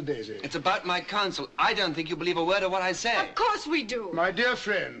fresh as a daisy. It's about my counsel. I don't think you believe a word of what I say. Of course we do. My dear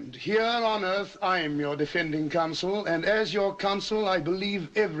friend, here on Earth, I'm your defending counsel, and as your counsel, I believe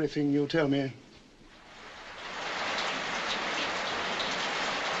everything you tell me.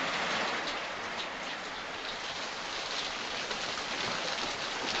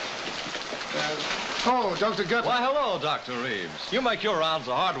 Oh, Dr. Guthrie. Why, hello, Dr. Reeves. You make your rounds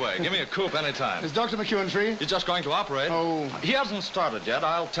the hard way. Give me a coupe anytime. Is Dr. McEwen free? He's just going to operate. Oh. He hasn't started yet.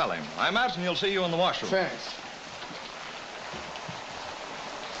 I'll tell him. I imagine he'll see you in the washroom. Thanks.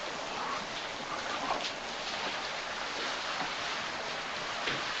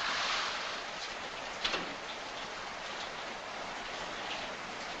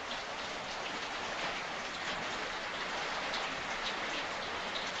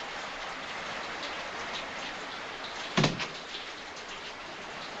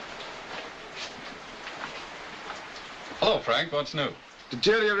 Hello, Frank. What's new?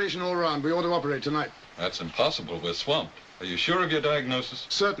 Deterioration all round. We ought to operate tonight. That's impossible. We're swamped. Are you sure of your diagnosis?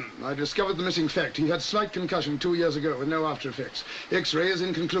 Certain. I discovered the missing fact. He had slight concussion 2 years ago with no after effects. X-ray is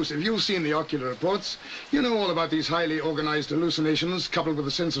inconclusive. You've seen the ocular reports. You know all about these highly organized hallucinations coupled with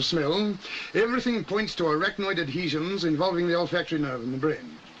a sense of smell. Everything points to arachnoid adhesions involving the olfactory nerve in the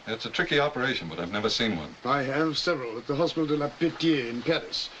brain. It's a tricky operation, but I've never seen one. I have several at the Hospital de la Pitié in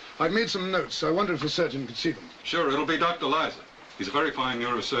Paris. I've made some notes. I wonder if the surgeon could see them. Sure, it'll be Dr. Liza. He's a very fine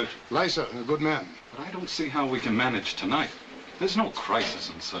neurosurgeon. Liza, a good man. But I don't see how we can manage tonight. There's no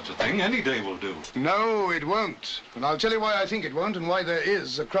crisis in such a thing. Any day will do. No, it won't. And I'll tell you why I think it won't and why there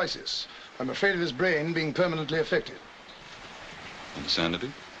is a crisis. I'm afraid of his brain being permanently affected.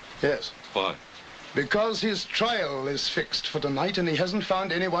 Insanity? Yes. Why? Because his trial is fixed for tonight and he hasn't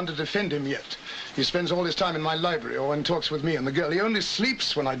found anyone to defend him yet. He spends all his time in my library or when talks with me and the girl. He only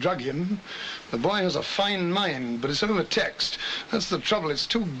sleeps when I drug him. The boy has a fine mind, but it's overtaxed. That's the trouble. It's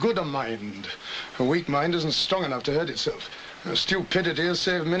too good a mind. A weak mind isn't strong enough to hurt itself. Stupidity has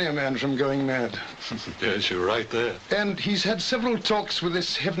saved many a man from going mad. Yes, you're right there. And he's had several talks with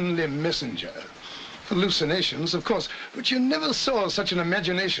this heavenly messenger. Hallucinations, of course, but you never saw such an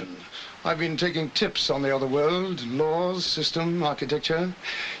imagination. I've been taking tips on the other world, laws, system, architecture.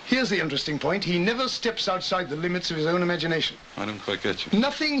 Here's the interesting point. He never steps outside the limits of his own imagination. I don't quite get you.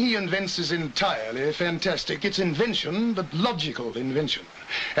 Nothing he invents is entirely fantastic. It's invention, but logical invention.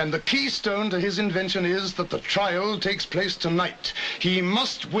 And the keystone to his invention is that the trial takes place tonight. He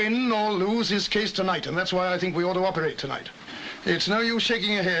must win or lose his case tonight, and that's why I think we ought to operate tonight. It's no use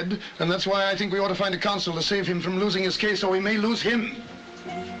shaking your head, and that's why I think we ought to find a counsel to save him from losing his case, or we may lose him.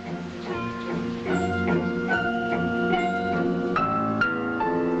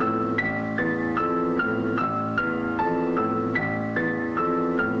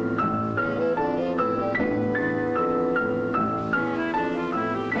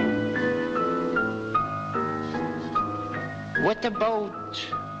 What about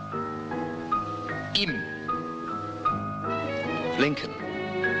him? Lincoln.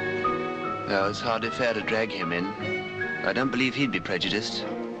 Well, it's hardly fair to drag him in. I don't believe he'd be prejudiced.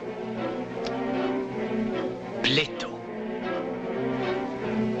 Plato.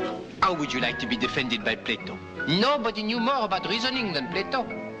 How would you like to be defended by Plato? Nobody knew more about reasoning than Plato.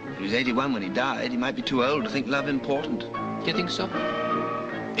 He was 81 when he died. He might be too old to think love important. Do you think so?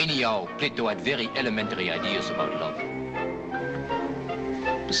 Anyhow, Plato had very elementary ideas about love.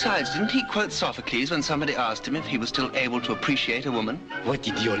 Besides, didn't he quote Sophocles when somebody asked him if he was still able to appreciate a woman? What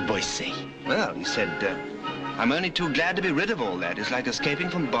did the old boy say? Well, he said, I'm only too glad to be rid of all that. It's like escaping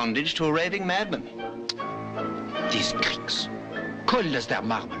from bondage to a raving madman. These Greeks, cold as their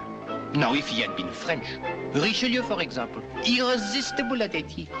marble. Now, if he had been French, Richelieu, for example, irresistible at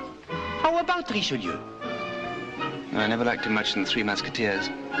 80. How about Richelieu? I never liked him much in the Three Musketeers.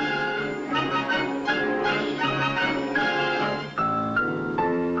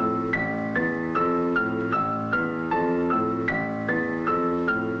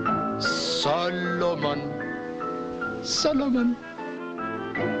 Solomon.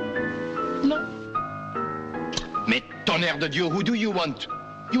 No. Mais tonnerre de Dieu, who do you want?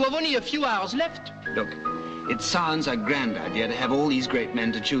 You have only a few hours left. Look, it sounds a grand idea to have all these great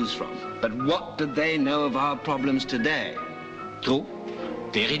men to choose from. But what do they know of our problems today? True.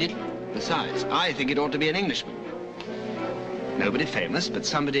 Very little. Besides, I think it ought to be an Englishman. Nobody famous, but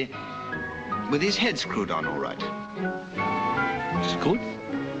somebody with his head screwed on all right. Screwed?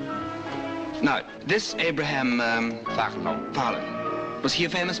 Now, this Abraham, Farlow. Was he a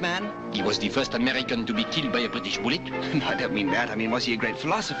famous man? He was the first American to be killed by a British bullet. No, I don't mean that. I mean, was he a great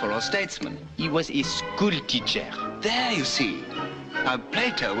philosopher or statesman? He was a school teacher. There, you see. Now,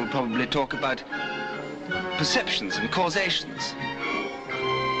 Plato will probably talk about perceptions and causations.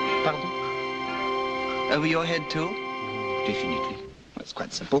 Pardon? Over your head, too? Definitely. That's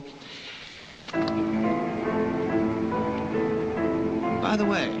quite simple. By the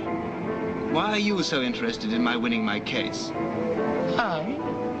way, why are you so interested in my winning my case? I?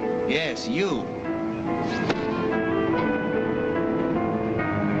 Yes, you.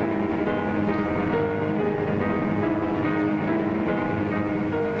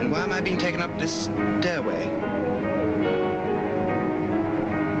 And why am I being taken up this stairway?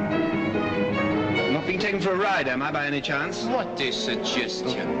 I'm not being taken for a ride, am I, by any chance? What a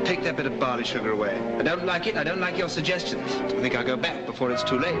suggestion. Oh, take that bit of barley sugar away. I don't like it. I don't like your suggestions. I think I'll go back before it's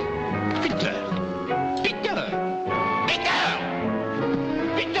too late. Peter! Peter! Peter!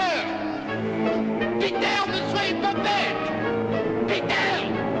 Peter! Peter, ne soyez pas bête! Peter!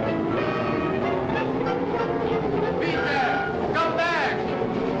 Peter, come back!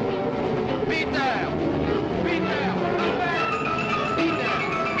 Peter! Peter, come back! Peter!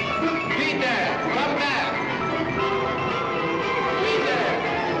 Peter, come back! Peter! Peter, come back!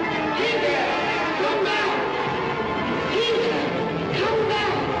 Peter, come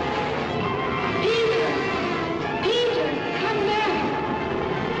back! Peter! Peter, come back!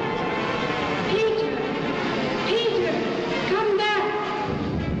 Peter! Peter, come back!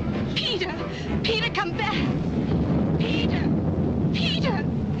 Peter! Peter, come back! Peter! Peter!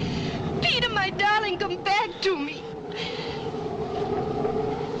 Peter, my darling, come back to me!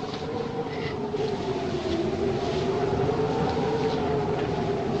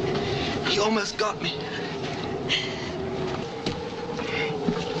 He almost got me.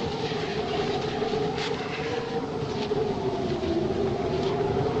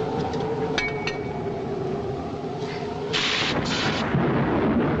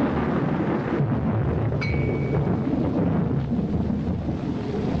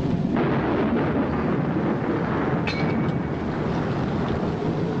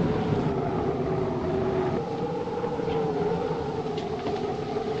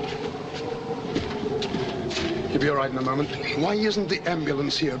 be all right in a moment. Why isn't the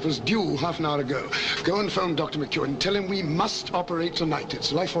ambulance here? It was due half an hour ago. Go and phone Dr. McEwen and tell him we must operate tonight.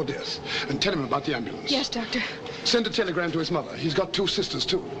 It's life or death. And tell him about the ambulance. Yes, Doctor. Send a telegram to his mother. He's got 2 sisters,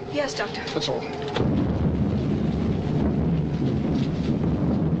 too. Yes, Doctor. That's all.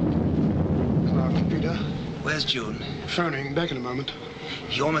 Hello, Peter. Where's June? Phoning. Back in a moment.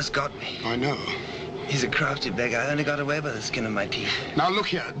 He almost got me. I know. He's a crafty beggar. I only got away by the skin of my teeth. Now, look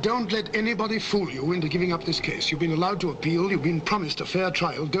here. Don't let anybody fool you into giving up this case. You've been allowed to appeal. You've been promised a fair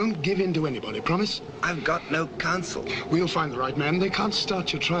trial. Don't give in to anybody. Promise? I've got no counsel. We'll find the right man. They can't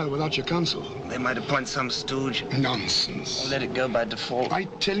start your trial without your counsel. They might appoint some stooge. Nonsense. Or let it go by default. I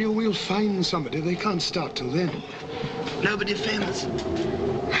tell you, we'll find somebody. They can't start till then. Nobody famous?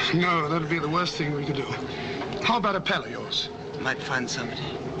 No, that'd be the worst thing we could do. How about a pal of yours? Might find somebody.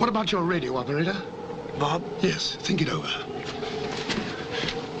 What about your radio operator? Bob? Yes, think it over.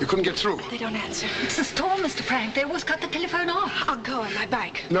 You couldn't get through. They don't answer. It's a storm, Mr. Frank. They always cut the telephone off. I'll go on my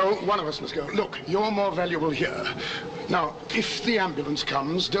bike. No, one of us must go. Look, you're more valuable here. Now, if the ambulance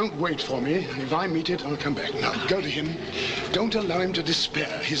comes, don't wait for me. If I meet it, I'll come back. Now, go to him. Don't allow him to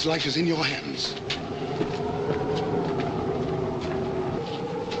despair. His life is in your hands.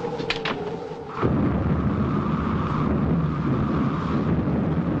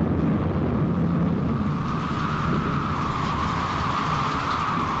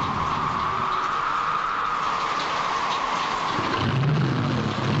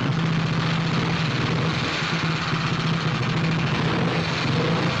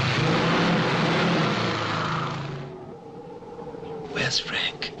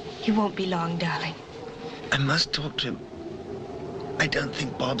 Frank? He won't be long, darling. I must talk to him. I don't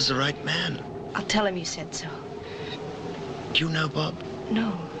think Bob's the right man. I'll tell him you said so. Do you know Bob?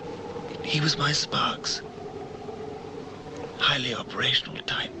 No. He was my Sparks. Highly operational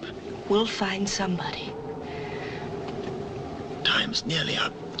type. We'll find somebody. Time's nearly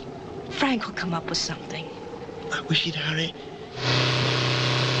up. Frank will come up with something. I wish he'd hurry.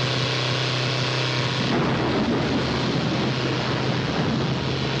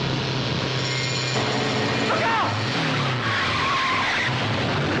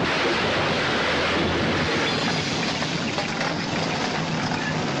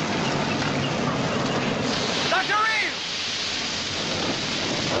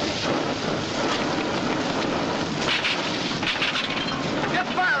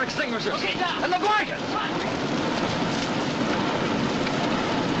 And the blanket!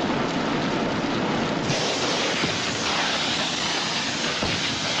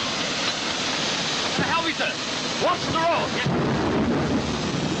 The hell, Lisa? What's the road?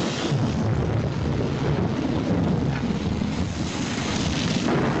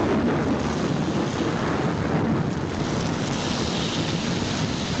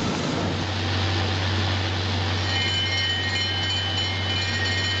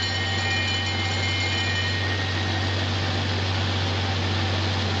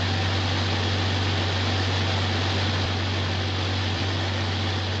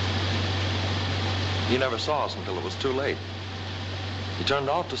 He never saw us until it was too late. He turned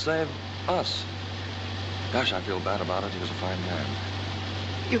off to save us. Gosh, I feel bad about it. He was a fine man.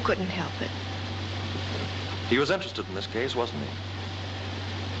 You couldn't help it. He was interested in this case, wasn't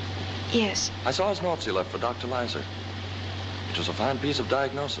he? Yes. I saw his notes he left for Dr. Lizer. It was a fine piece of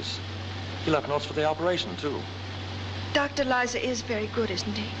diagnosis. He left notes for the operation, too. Dr. Lizer is very good,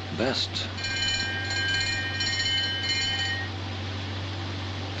 isn't he? Best.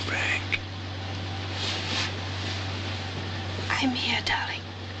 Frank. I'm here, darling.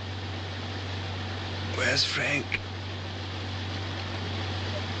 Where's Frank?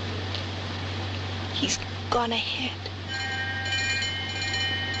 He's gone ahead.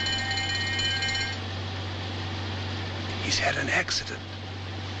 He's had an accident.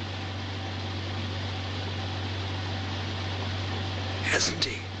 Hasn't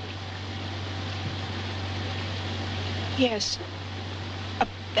he? Yes. A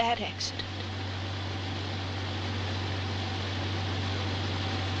bad accident.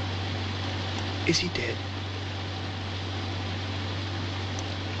 Is he dead?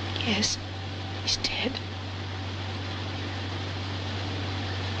 Yes, he's dead.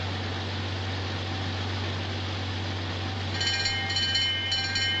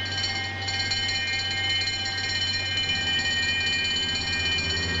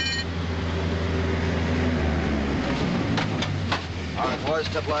 All right, boys,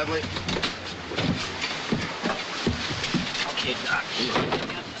 step lively. Okay, Doc.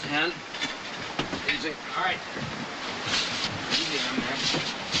 Hand. Easy. All right. Easy on there.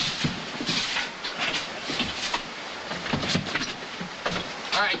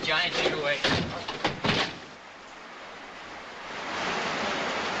 All right, Johnny, take it away.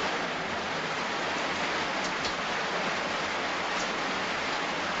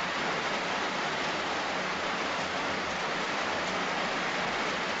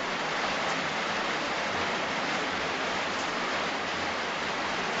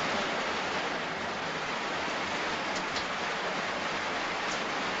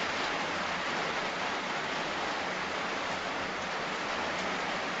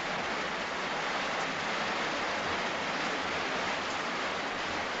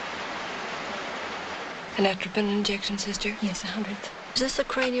 An atropine injection, sister? Yes, 100th. Is this a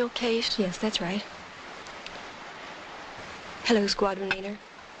cranial case? Yes, that's right. Hello, Squadron Leader.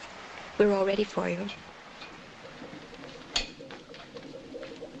 We're all ready for you.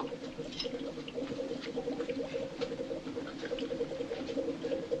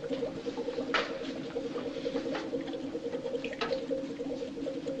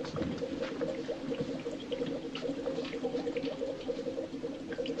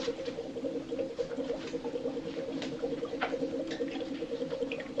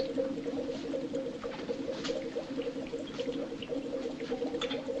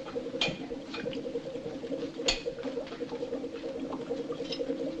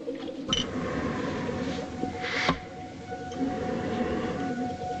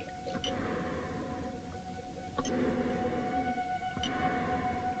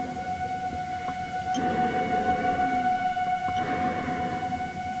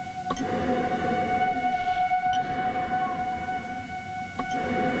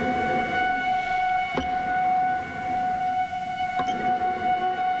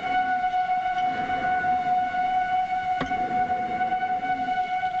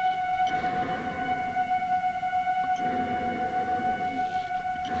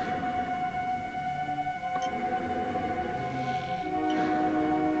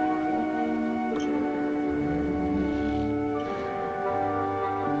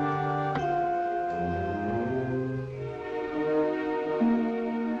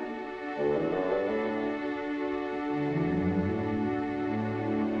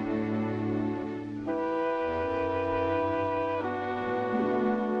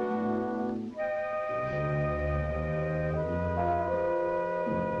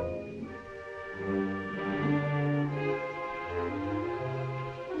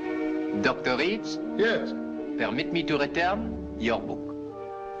 Dr. Reeves? Yes? Permit me to return your book.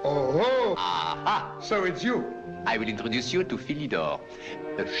 Oh, Aha! So it's you. I will introduce you to Philidor.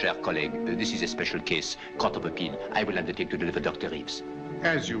 Cher colleague, this is a special case, court of appeal. I will undertake to deliver Dr. Reeves.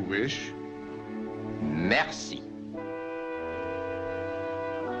 As you wish. Merci.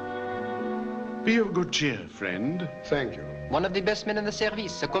 Be of good cheer, friend. Thank you. One of the best men in the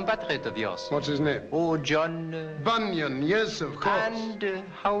service, a compatriot of yours. What's his name? Oh, John... Bunyan, yes, of course. And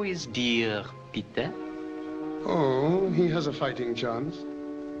how is dear Peter? Oh, he has a fighting chance.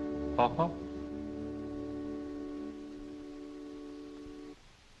 Uh-huh.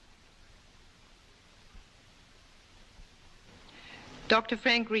 Dr.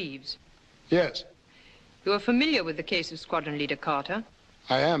 Frank Reeves. Yes. You are familiar with the case of Squadron Leader Carter.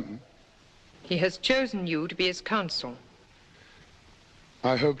 I am. He has chosen you to be his counsel.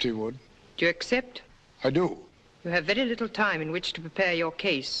 I hoped he would. Do you accept? I do. You have very little time in which to prepare your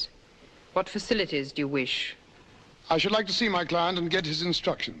case. What facilities do you wish? I should like to see my client and get his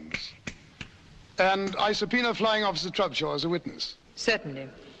instructions. And I subpoena Flying Officer Trubshaw as a witness. Certainly.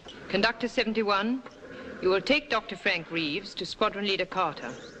 Conductor 71, you will take Dr. Frank Reeves to Squadron Leader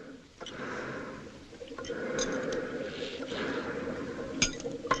Carter.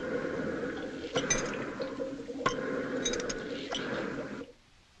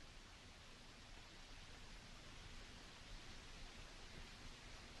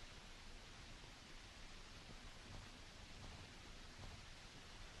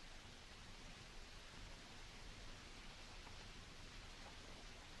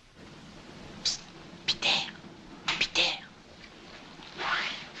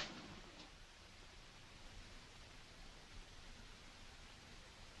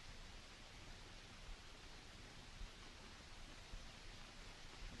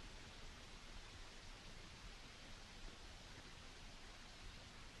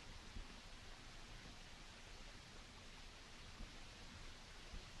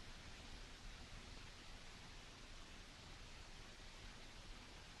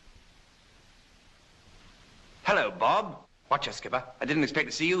 Hello, Bob. Watch, Skipper. I didn't expect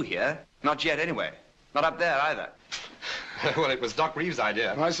to see you here. Not yet, anyway. Not up there, either. Well, it was Doc Reeves'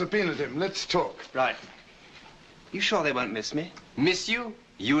 idea. I subpoenaed him. Let's talk. Right. You sure they won't miss me? Miss you?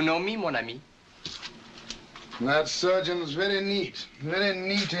 You know me, mon ami. That surgeon's very neat. Very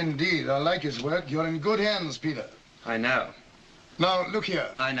neat indeed. I like his work. You're in good hands, Peter. I know. Now, look here.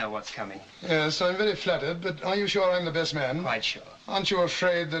 I know what's coming. Yes, I'm very flattered, but are you sure I'm the best man? Quite sure. Aren't you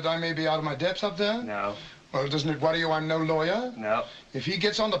afraid that I may be out of my depth up there? No. Well, doesn't it worry you I'm no lawyer? No. If he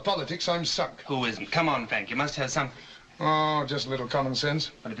gets on to politics, I'm sunk. Who isn't? Come on, Frank. You must have something. Oh, just a little common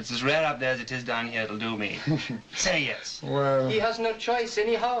sense. But if it's as rare up there as it is down here, it'll do me. Say yes. Well... He has no choice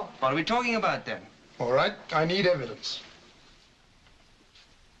anyhow. What are we talking about, then? All right. I need evidence.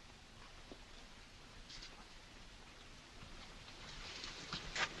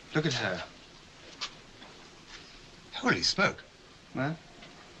 Look at her. Holy smoke. What?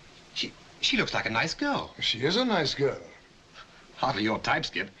 She looks like a nice girl. She is a nice girl. Hardly your type,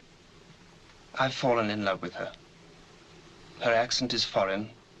 Skip. I've fallen in love with her. Her accent is foreign,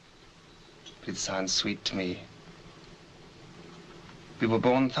 but it sounds sweet to me. We were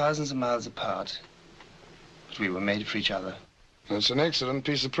born thousands of miles apart, but we were made for each other. That's an excellent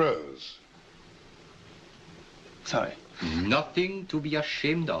piece of prose. Sorry. Nothing to be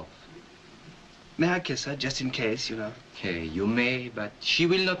ashamed of. May I kiss her, just in case, you know? Okay, you may, but she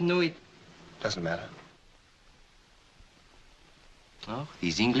will not know it. Doesn't matter. Oh,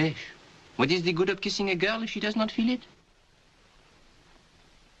 he's English. What is the good of kissing a girl if she does not feel it?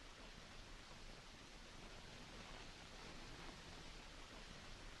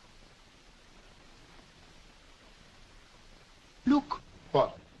 Look.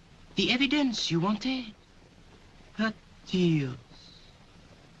 What? The evidence you wanted. Her tears.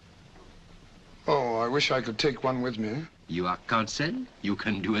 Oh, I wish I could take one with me. You are counsel. You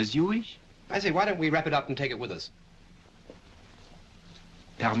can do as you wish. I say, why don't we wrap it up and take it with us?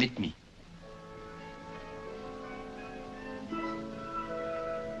 Permit me.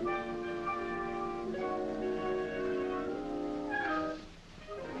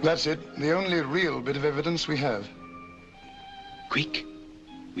 That's it. The only real bit of evidence we have. Quick.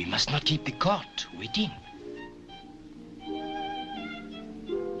 We must not keep the court waiting.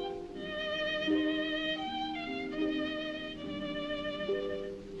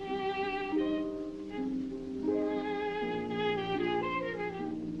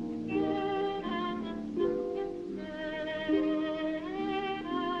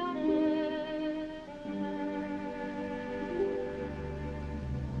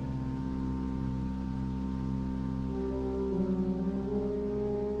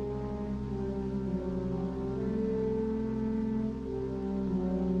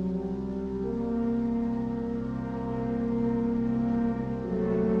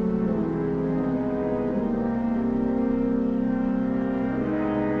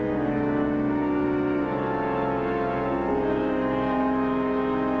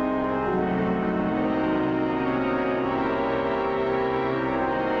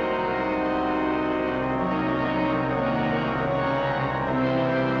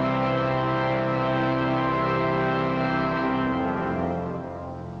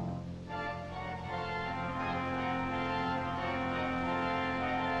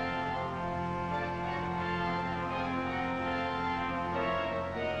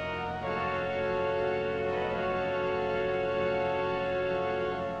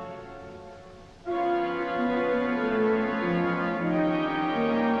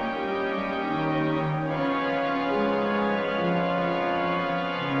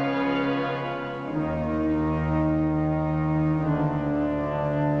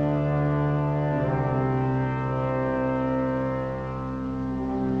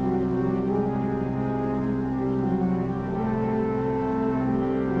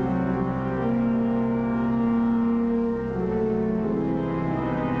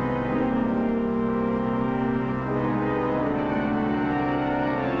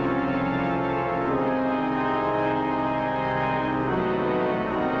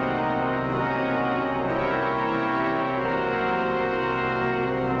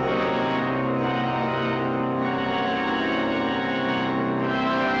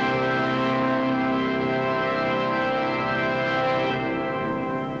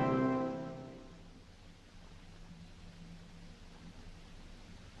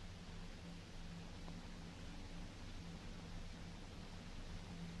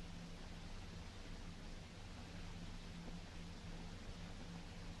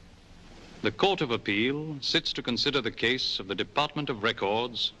 The Court of Appeal sits to consider the case of the Department of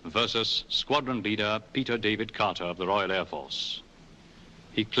Records versus Squadron Leader Peter David Carter of the Royal Air Force.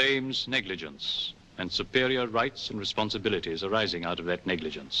 He claims negligence and superior rights and responsibilities arising out of that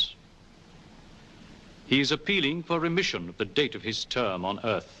negligence. He is appealing for remission of the date of his term on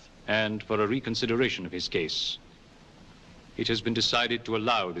Earth and for a reconsideration of his case. It has been decided to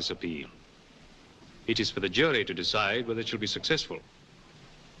allow this appeal. It is for the jury to decide whether it shall be successful.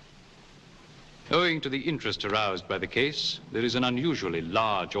 Owing to the interest aroused by the case, there is an unusually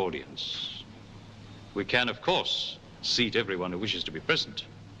large audience. We can, of course, seat everyone who wishes to be present,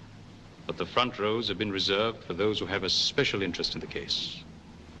 but the front rows have been reserved for those who have a special interest in the case.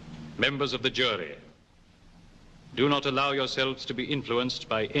 Members of the jury, do not allow yourselves to be influenced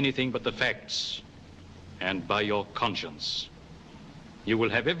by anything but the facts and by your conscience. You will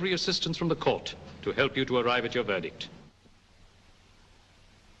have every assistance from the court to help you to arrive at your verdict.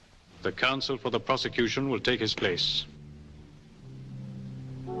 The counsel for the prosecution will take his place.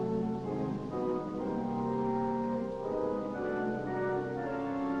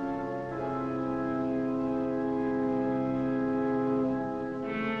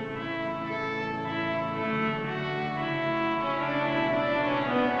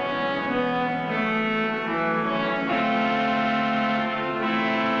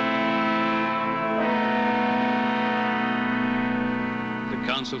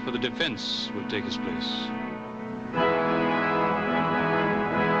 counsel for the defense will take his place.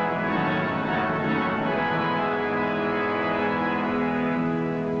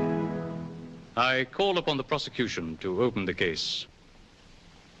 I call upon the prosecution to open the case.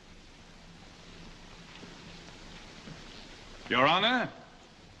 Your Honor,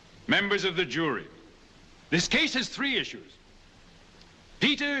 members of the jury, this case has 3 issues.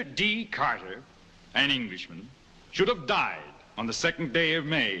 Peter D. Carter, an Englishman, should have died on the 2nd day of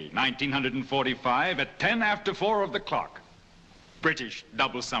May, 1945 at 10 after 4 of the clock, British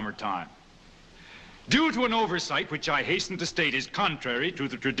double summer time. Due to an oversight which I hasten to state is contrary to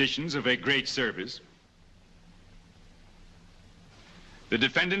the traditions of a great service, the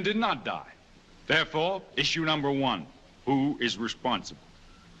defendant did not die. Therefore, issue number 1, who is responsible?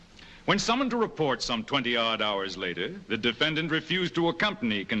 When summoned to report some 20-odd hours later, the defendant refused to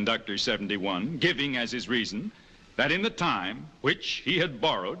accompany Conductor 71, giving as his reason that in the time which he had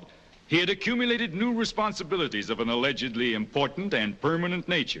borrowed, he had accumulated new responsibilities of an allegedly important and permanent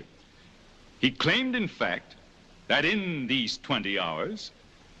nature. He claimed, in fact, that in these 20 hours,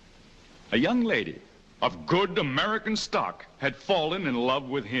 a young lady of good American stock had fallen in love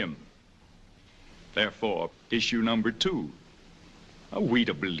with him. Therefore, issue number 2. Are we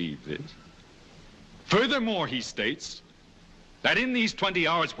to believe this? Furthermore, he states that in these 20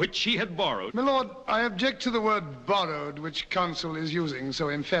 hours which he had borrowed... My lord, I object to the word borrowed, which counsel is using so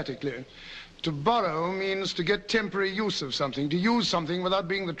emphatically. To borrow means to get temporary use of something, to use something without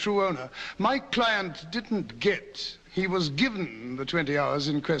being the true owner. My client didn't get. He was given the 20 hours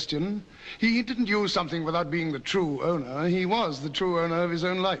in question. He didn't use something without being the true owner. He was the true owner of his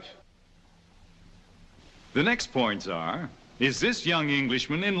own life. The next points are, is this young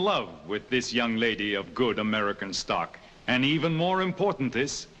Englishman in love with this young lady of good American stock? And even more important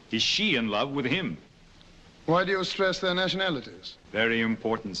is she in love with him? Why do you stress their nationalities? Very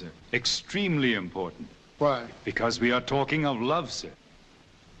important, sir. Extremely important. Why? Because we are talking of love, sir.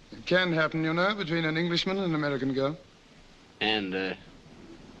 It can happen, you know, between an Englishman and an American girl. And,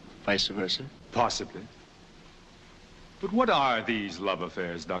 vice versa? Possibly. But what are these love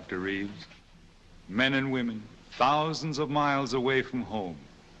affairs, Dr. Reeves? Men and women, thousands of miles away from home,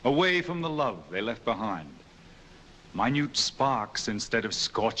 away from the love they left behind. Minute sparks instead of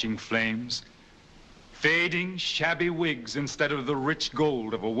scorching flames. Fading, shabby wigs instead of the rich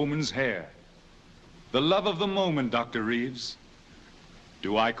gold of a woman's hair. The love of the moment, Dr. Reeves.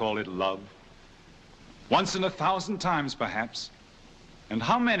 Do I call it love? Once in 1,000 times, perhaps. And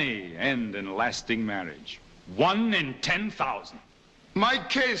how many end in lasting marriage? 1 in 10,000. My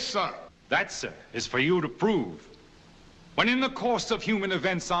case, sir. That, sir, is for you to prove. When in the course of human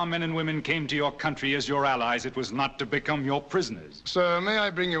events our men and women came to your country as your allies, it was not to become your prisoners. Sir, may I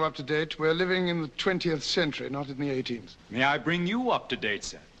bring you up to date? We're living in the 20th century, not in the 18th. May I bring you up to date,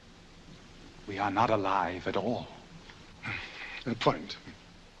 sir? We are not alive at all. A point.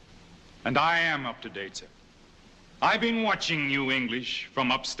 And I am up to date, sir. I've been watching you English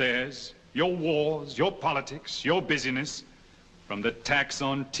from upstairs, your wars, your politics, your busyness, from the tax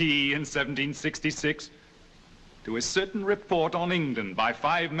on tea in 1766 to a certain report on England by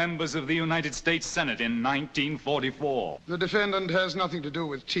 5 members of the United States Senate in 1944. The defendant has nothing to do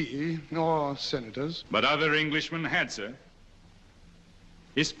with tea, nor senators. But other Englishmen had, sir.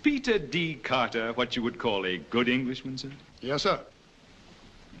 Is Peter D. Carter what you would call a good Englishman, sir? Yes, sir.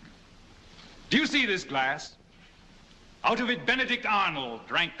 Do you see this glass? Out of it, Benedict Arnold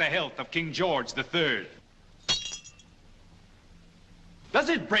drank the health of King George III. Does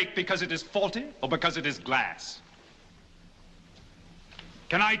it break because it is faulty or because it is glass?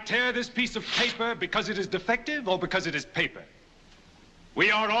 Can I tear this piece of paper because it is defective or because it is paper? We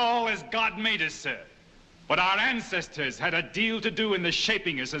are all as God made us, sir. But our ancestors had a deal to do in the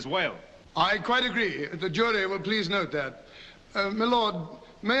shaping us as well. I quite agree. The jury will please note that. My lord,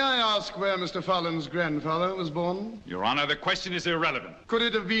 may I ask where Mr. Fallon's grandfather was born? Your Honor, the question is irrelevant. Could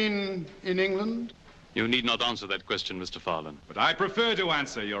it have been in England? You need not answer that question, Mr. Fallon. But I prefer to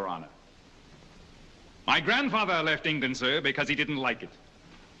answer, Your Honor. My grandfather left England, sir, because he didn't like it.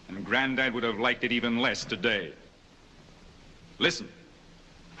 And Granddad would have liked it even less today. Listen.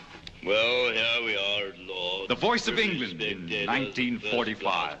 Well, here we are, Lord. The Voice of England in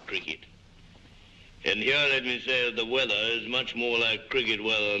 1945. Cricket. And here, let me say that the weather is much more like cricket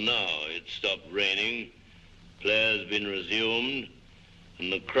weather now. It stopped raining, players been resumed,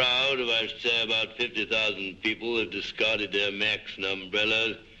 and the crowd of, I should say, about 50,000 people have discarded their macks and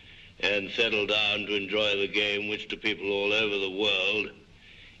umbrellas and settled down to enjoy the game, which to people all over the world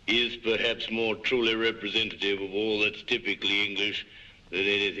is perhaps more truly representative of all that's typically English than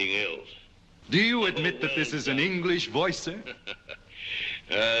anything else. Do you admit that this is an English voice, sir?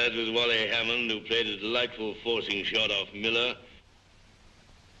 That was Wally Hammond, who played a delightful forcing shot off Miller.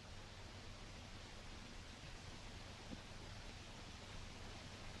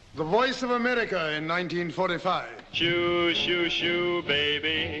 The Voice of America in 1945. Shoo, shoo, shoo,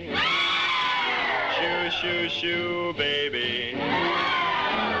 baby. Shoo, shoo, shoo, baby.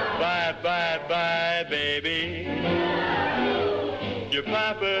 Bye, bye, bye, baby. Your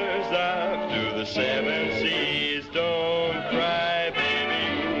papa's off to the 7 seas. Don't cry, baby.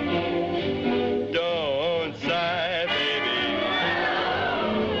 Don't sigh, baby.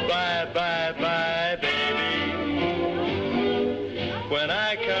 Bye, bye, bye, baby. When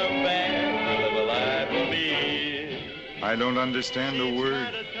I come back, a little life will be. I don't understand a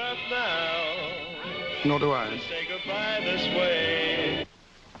word. Nor do I. Say goodbye this way.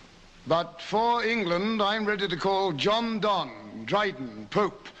 But for England, I'm ready to call John Donne, Dryden,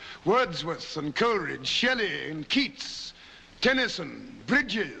 Pope, Wordsworth and Coleridge, Shelley and Keats, Tennyson,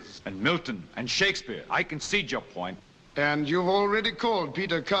 Bridges. And Milton and Shakespeare. I concede your point. And you've already called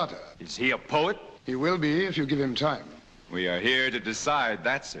Peter Carter. Is he a poet? He will be if you give him time. We are here to decide,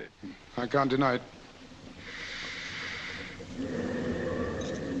 that's it. I can't deny it.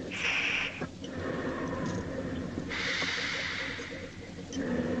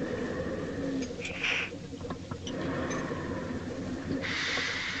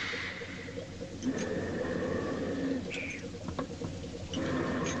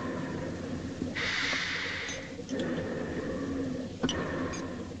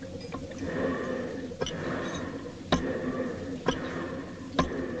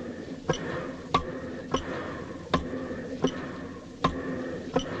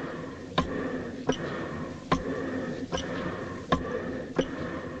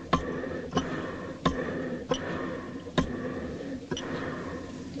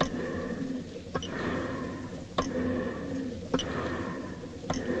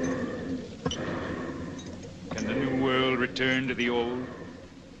 Return to the old?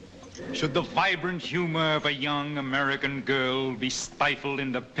 Should the vibrant humor of a young American girl be stifled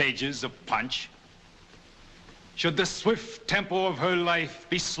in the pages of Punch? Should the swift tempo of her life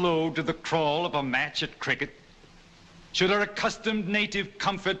be slowed to the crawl of a match at cricket? Should her accustomed native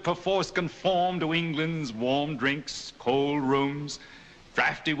comfort perforce conform to England's warm drinks, cold rooms,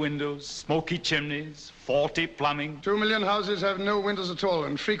 drafty windows, smoky chimneys, faulty plumbing? 2 million houses have no windows at all,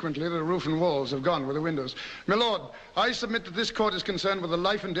 and frequently the roof and walls have gone with the windows. My lord, I submit that this court is concerned with the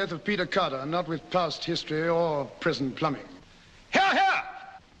life and death of Peter Carter, and not with past history or present plumbing. Hear, hear!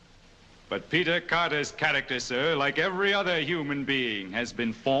 But Peter Carter's character, sir, like every other human being, has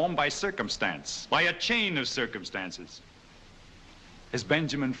been formed by circumstance, by a chain of circumstances. As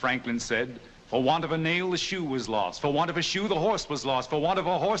Benjamin Franklin said, for want of a nail, the shoe was lost. For want of a shoe, the horse was lost. For want of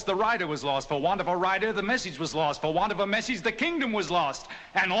a horse, the rider was lost. For want of a rider, the message was lost. For want of a message, the kingdom was lost.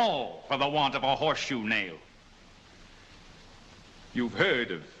 And all for the want of a horseshoe nail. You've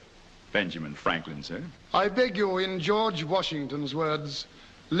heard of Benjamin Franklin, sir? I beg you, in George Washington's words,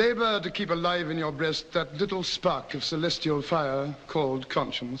 labor to keep alive in your breast that little spark of celestial fire called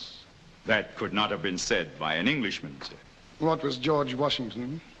conscience. That could not have been said by an Englishman, sir. What was George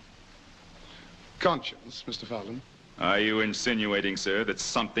Washington? Conscience, Mr. Fowlin. Are you insinuating, sir, that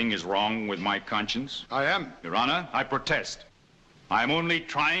something is wrong with my conscience? I am. Your Honor, I protest. I'm only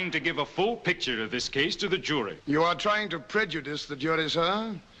trying to give a full picture of this case to the jury. You are trying to prejudice the jury,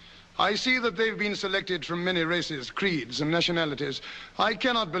 sir. I see that they've been selected from many races, creeds, and nationalities. I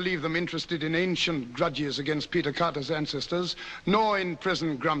cannot believe them interested in ancient grudges against Peter Carter's ancestors, nor in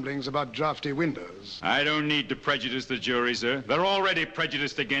present grumblings about drafty windows. I don't need to prejudice the jury, sir. They're already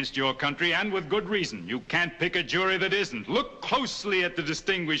prejudiced against your country, and with good reason. You can't pick a jury that isn't. Look closely at the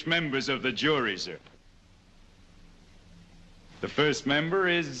distinguished members of the jury, sir. The first member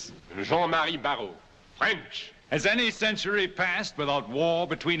is Jean-Marie Barrault, French. Has any century passed without war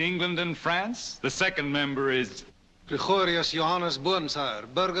between England and France? The second member is Gregorius Johannes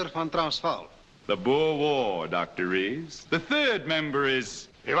Boonshuijer, burger van Transvaal. The Boer War, Dr. Reeves. The third member is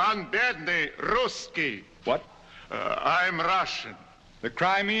Ivan Bedny, Ruski. What? I'm Russian. The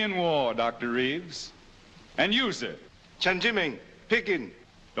Crimean War, Dr. Reeves. And you, sir? Chanjiming, Peking.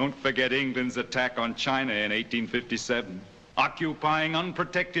 Don't forget England's attack on China in 1857, occupying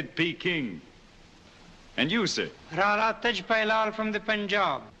unprotected Peking. And you, sir? Rara Tejpailal from the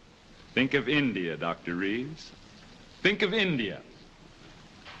Punjab. Think of India, Dr. Reeves. Think of India.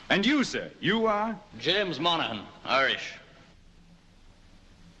 And you, sir? You are? James Monaghan, Irish.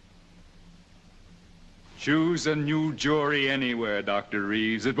 Choose a new jury anywhere, Dr.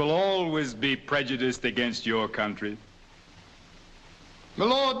 Reeves. It will always be prejudiced against your country. My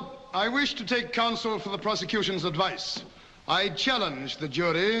lord, I wish to take counsel for the prosecution's advice. I challenge the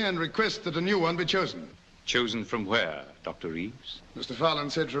jury and request that a new one be chosen. Chosen from where, Dr. Reeves? Mr.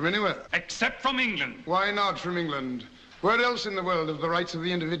 Farland said from anywhere. Except from England. Why not from England? Where else in the world have the rights of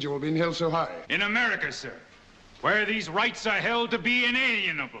the individual been held so high? In America, sir, where these rights are held to be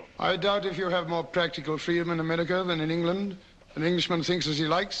inalienable. I doubt if you have more practical freedom in America than in England. An Englishman thinks as he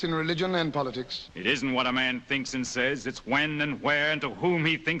likes in religion and politics. It isn't what a man thinks and says, it's when and where and to whom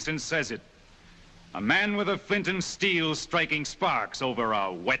he thinks and says it. A man with a flint and steel striking sparks over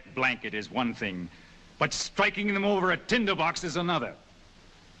a wet blanket is one thing, but striking them over a tinderbox is another.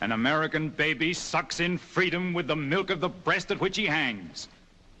 An American baby sucks in freedom with the milk of the breast at which he hangs.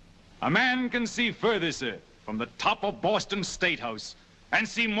 A man can see further, sir, from the top of Boston State House, and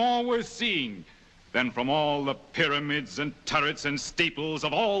see more worth seeing than from all the pyramids and turrets and steeples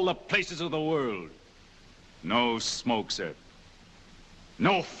of all the places of the world. No smoke, sir.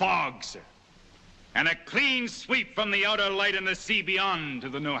 No fog, sir. And a clean sweep from the outer light and the sea beyond to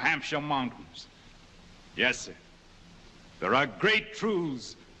the New Hampshire mountains. Yes, sir. There are great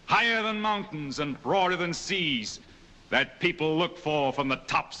truths, higher than mountains and broader than seas, that people look for from the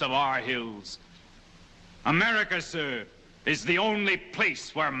tops of our hills. America, sir, is the only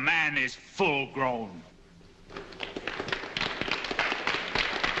place where man is full grown.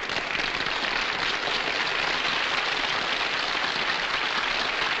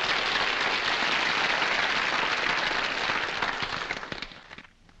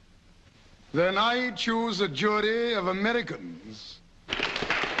 Then I choose a jury of Americans.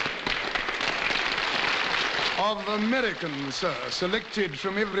 Of Americans, sir, selected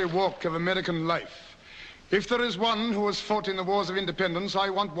from every walk of American life. If there is one who has fought in the wars of independence, I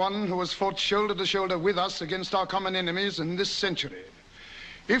want one who has fought shoulder to shoulder with us against our common enemies in this century.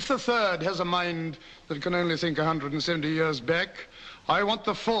 If the third has a mind that can only think 170 years back, I want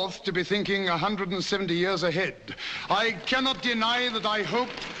the fourth to be thinking 170 years ahead. I cannot deny that I hope,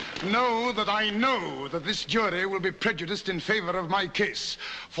 no, that I know that this jury will be prejudiced in favor of my case.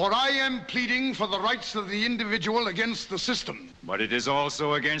 For I am pleading for the rights of the individual against the system. But it is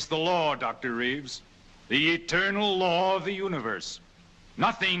also against the law, Dr. Reeves. The eternal law of the universe.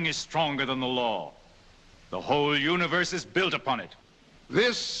 Nothing is stronger than the law. The whole universe is built upon it.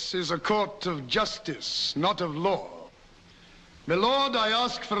 This is a court of justice, not of law. My lord, I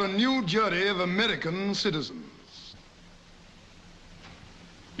ask for a new jury of American citizens.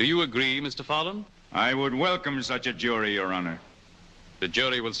 Do you agree, Mr. Farland? I would welcome such a jury, Your Honor. The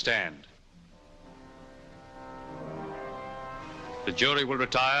jury will stand. The jury will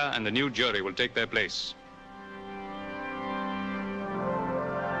retire and the new jury will take their place.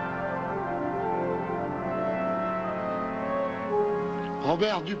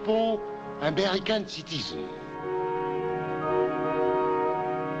 Robert Dupont, American citizen.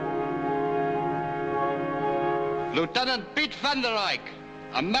 Lieutenant Pete van der Eyck,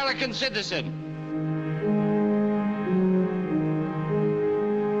 American citizen.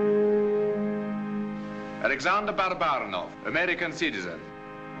 Alexander Barbarinov, American citizen.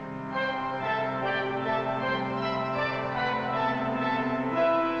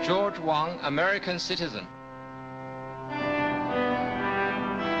 George Wang, American citizen.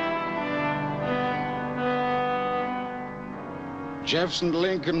 Jefferson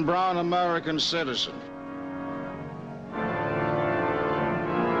Lincoln Brown, American citizen.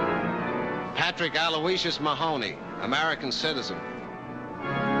 Patrick Aloysius Mahoney, American citizen.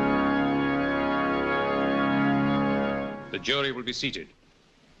 The jury will be seated.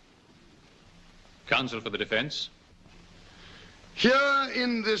 Counsel for the defense. Here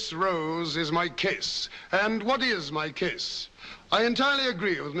in this rose is my case. And what is my case? I entirely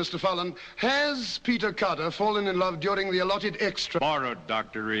agree with Mr. Farland. Has Peter Carter fallen in love during the allotted extra... Borrowed,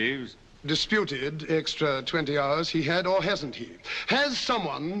 Dr. Reeves. Disputed extra 20 hours he had, or hasn't he? Has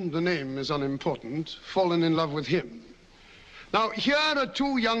someone, the name is unimportant, fallen in love with him? Now, here are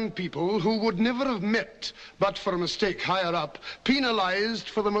two young people who would never have met but for a mistake higher up, penalized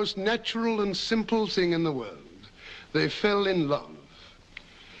for the most natural and simple thing in the world. They fell in love.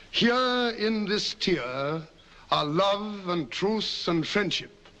 Here in this tier are love and truth and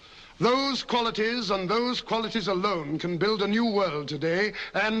friendship. Those qualities and those qualities alone can build a new world today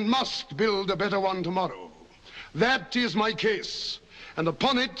and must build a better one tomorrow. That is my case, and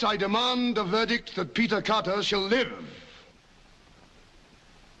upon it I demand a verdict that Peter Carter shall live.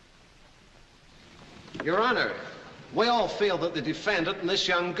 Your Honor, we all feel that the defendant and this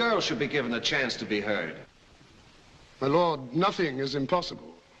young girl should be given a chance to be heard. My lord, nothing is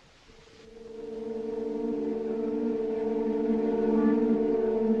impossible.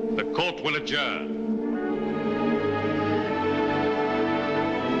 The court will adjourn.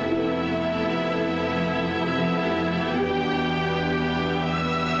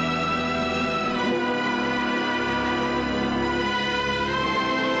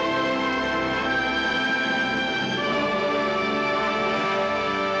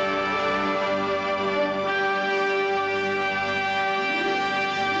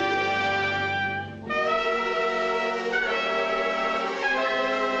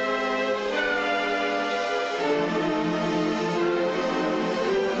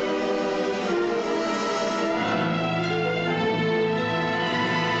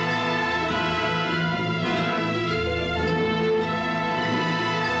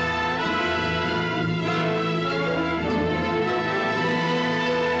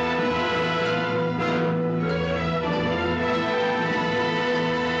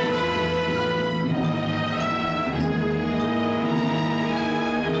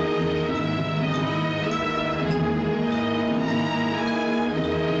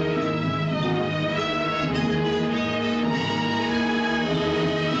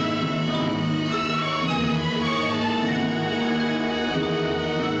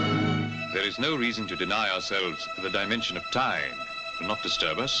 is no reason to deny ourselves the dimension of time. It will not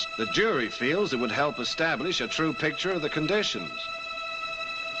disturb us. The jury feels it would help establish a true picture of the conditions.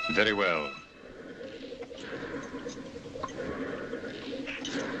 Very well.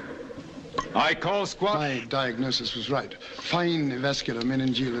 I call squad... My diagnosis was right. Fine vascular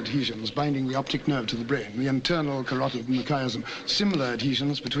meningeal adhesions binding the optic nerve to the brain, the internal carotid and the chiasm. Similar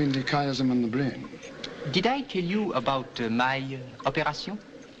adhesions between the chiasm and the brain. Did I tell you about my operation?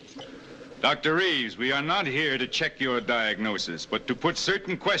 Dr. Reeves, we are not here to check your diagnosis, but to put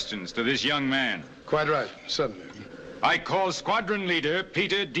certain questions to this young man. Quite right, certainly. I call Squadron Leader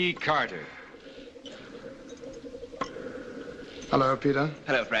Peter D. Carter. Hello, Peter.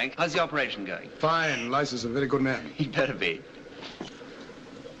 Hello, Frank. How's the operation going? Fine. Lice is a very good man. He better be.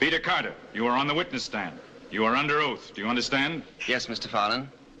 Peter Carter, you are on the witness stand. You are under oath. Do you understand? Yes, Mr. Fallon.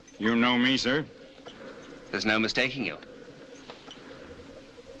 You know me, sir? There's no mistaking you.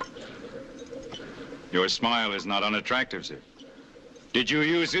 Your smile is not unattractive, sir. Did you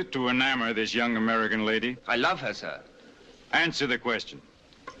use it to enamor this young American lady? I love her, sir. Answer the question.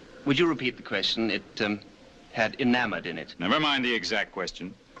 Would you repeat the question? It, had enamored in it. Never mind the exact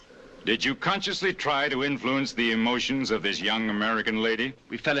question. Did you consciously try to influence the emotions of this young American lady?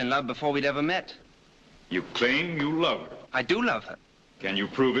 We fell in love before we'd ever met. You claim you love her. I do love her. Can you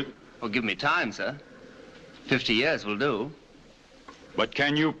prove it? Well, give me time, sir. 50 years will do. But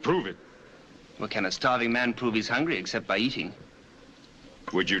can you prove it? Well, can a starving man prove he's hungry except by eating?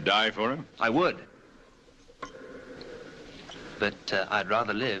 Would you die for her? I would. But I'd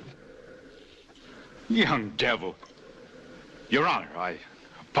rather live. Young devil. Your Honor, I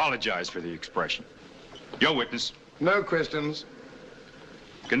apologize for the expression. Your witness. No questions.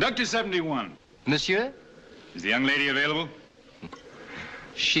 Conductor 71. Monsieur? Is the young lady available?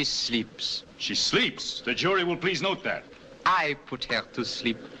 She sleeps. She sleeps? The jury will please note that. I put her to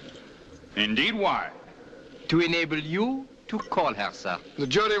sleep. Indeed, why? To enable you to call her, sir. The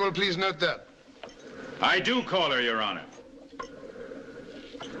jury will please note that. I do call her, Your Honor.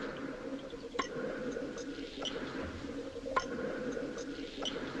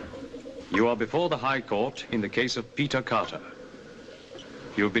 You are before the High Court in the case of Peter Carter.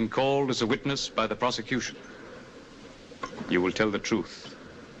 You have been called as a witness by the prosecution. You will tell the truth.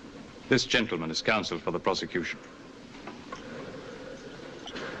 This gentleman is counsel for the prosecution.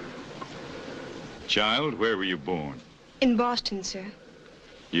 Child, where were you born? In Boston, sir.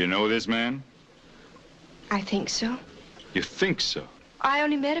 You know this man? I think so. You think so? I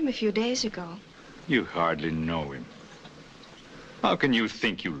only met him a few days ago. You hardly know him. How can you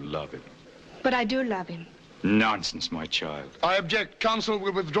think you love him? But I do love him. Nonsense, my child. I object. Counsel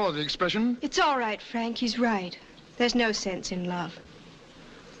will withdraw the expression. It's all right, Frank. He's right. There's no sense in love.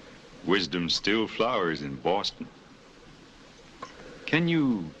 Wisdom still flowers in Boston. Can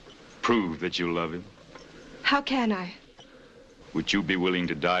you prove that you love him? How can I? Would you be willing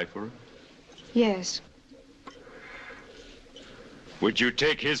to die for her? Yes. Would you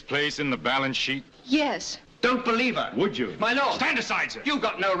take his place in the balance sheet? Yes. Don't believe her. Would you? My lord. Stand aside, sir. You've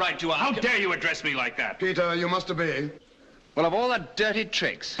got no right to How dare you address me like that? Peter, you must obey. Well, of all the dirty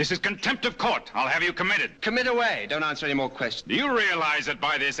tricks. This is contempt of court. I'll have you committed. Commit away. Don't answer any more questions. Do you realize that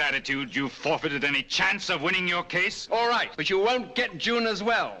by this attitude, you've forfeited any chance of winning your case? All right, but you won't get June as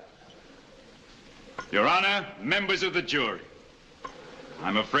well. Your Honor, members of the jury,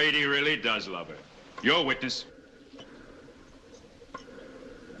 I'm afraid he really does love her. Your witness.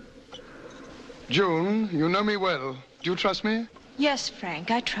 June, you know me well. Do you trust me? Yes, Frank,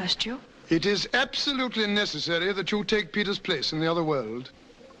 I trust you. It is absolutely necessary that you take Peter's place in the other world.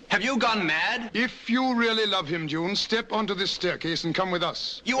 Have you gone mad? If you really love him, June, step onto this staircase and come with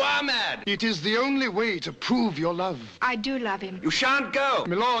us. You are mad. It is the only way to prove your love. I do love him. You shan't go.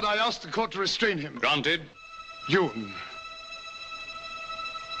 My lord, I ask the court to restrain him. Granted. June.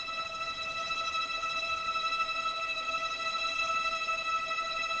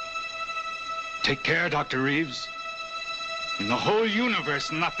 Take care, Dr. Reeves. In the whole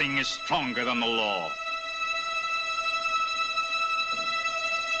universe, nothing is stronger than the law.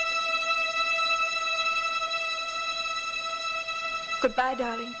 Goodbye,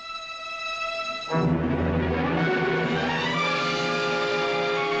 darling.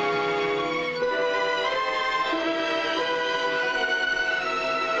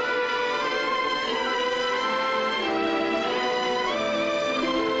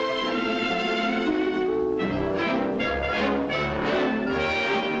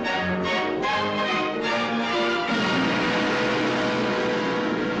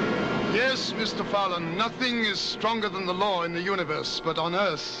 Mr. Fallon, nothing is stronger than the law in the universe, but on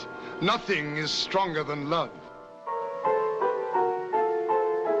Earth, nothing is stronger than love.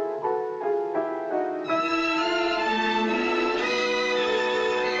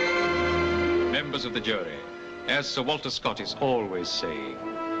 members of the jury, as Sir Walter Scott is always saying,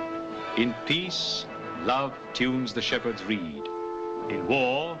 in peace, love tunes the shepherd's reed. In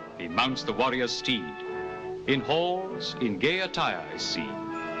war, he mounts the warrior's steed. In halls, in gay attire is seen.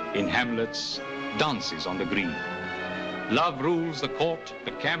 In hamlets, dances on the green. Love rules the court,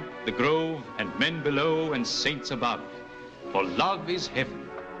 the camp, the grove, and men below and saints above. For love is heaven,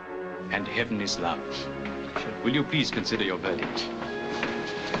 and heaven is love. Will you please consider your verdict?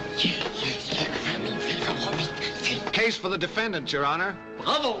 Case for the defendant, Your Honor.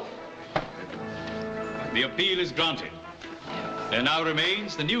 Bravo! The appeal is granted. There now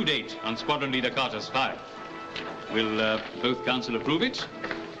remains the new date on Squadron Leader Carter's file. Will both counsel approve it?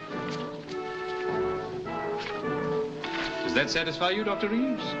 Does that satisfy you, Dr.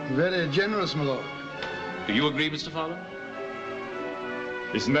 Reeves? Very generous, my lord. Do you agree, Mr. Fowler?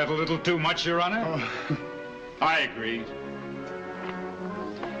 Isn't that a little too much, Your Honor? Oh. I agree.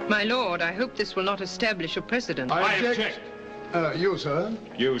 My lord, I hope this will not establish a precedent. I object. You, sir?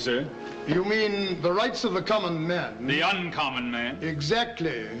 You, sir? You mean the rights of the common man? The uncommon man?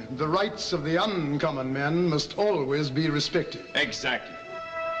 Exactly. The rights of the uncommon man must always be respected. Exactly.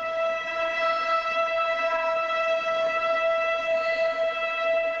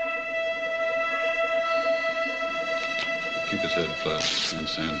 Keep his head flat and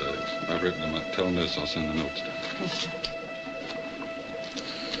sandbags. I've written him up. Tell him this, I'll send the notes down.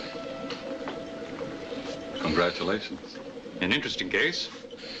 Congratulations. An interesting case.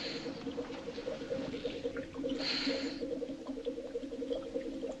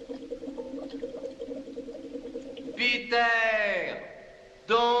 Peter,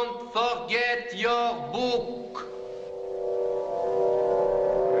 don't forget your book.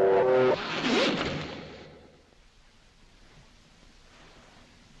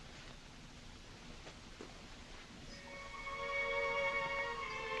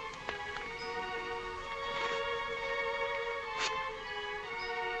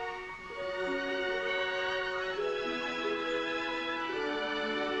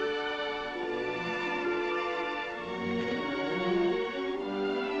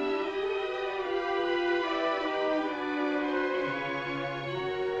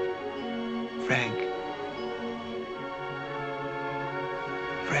 Frank.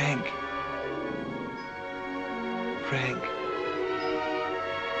 Frank. Frank.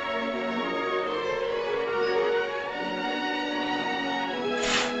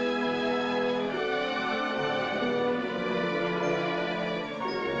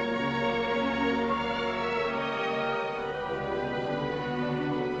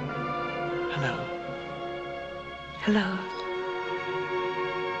 Hello. Hello.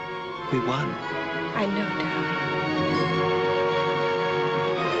 We won. I know, darling.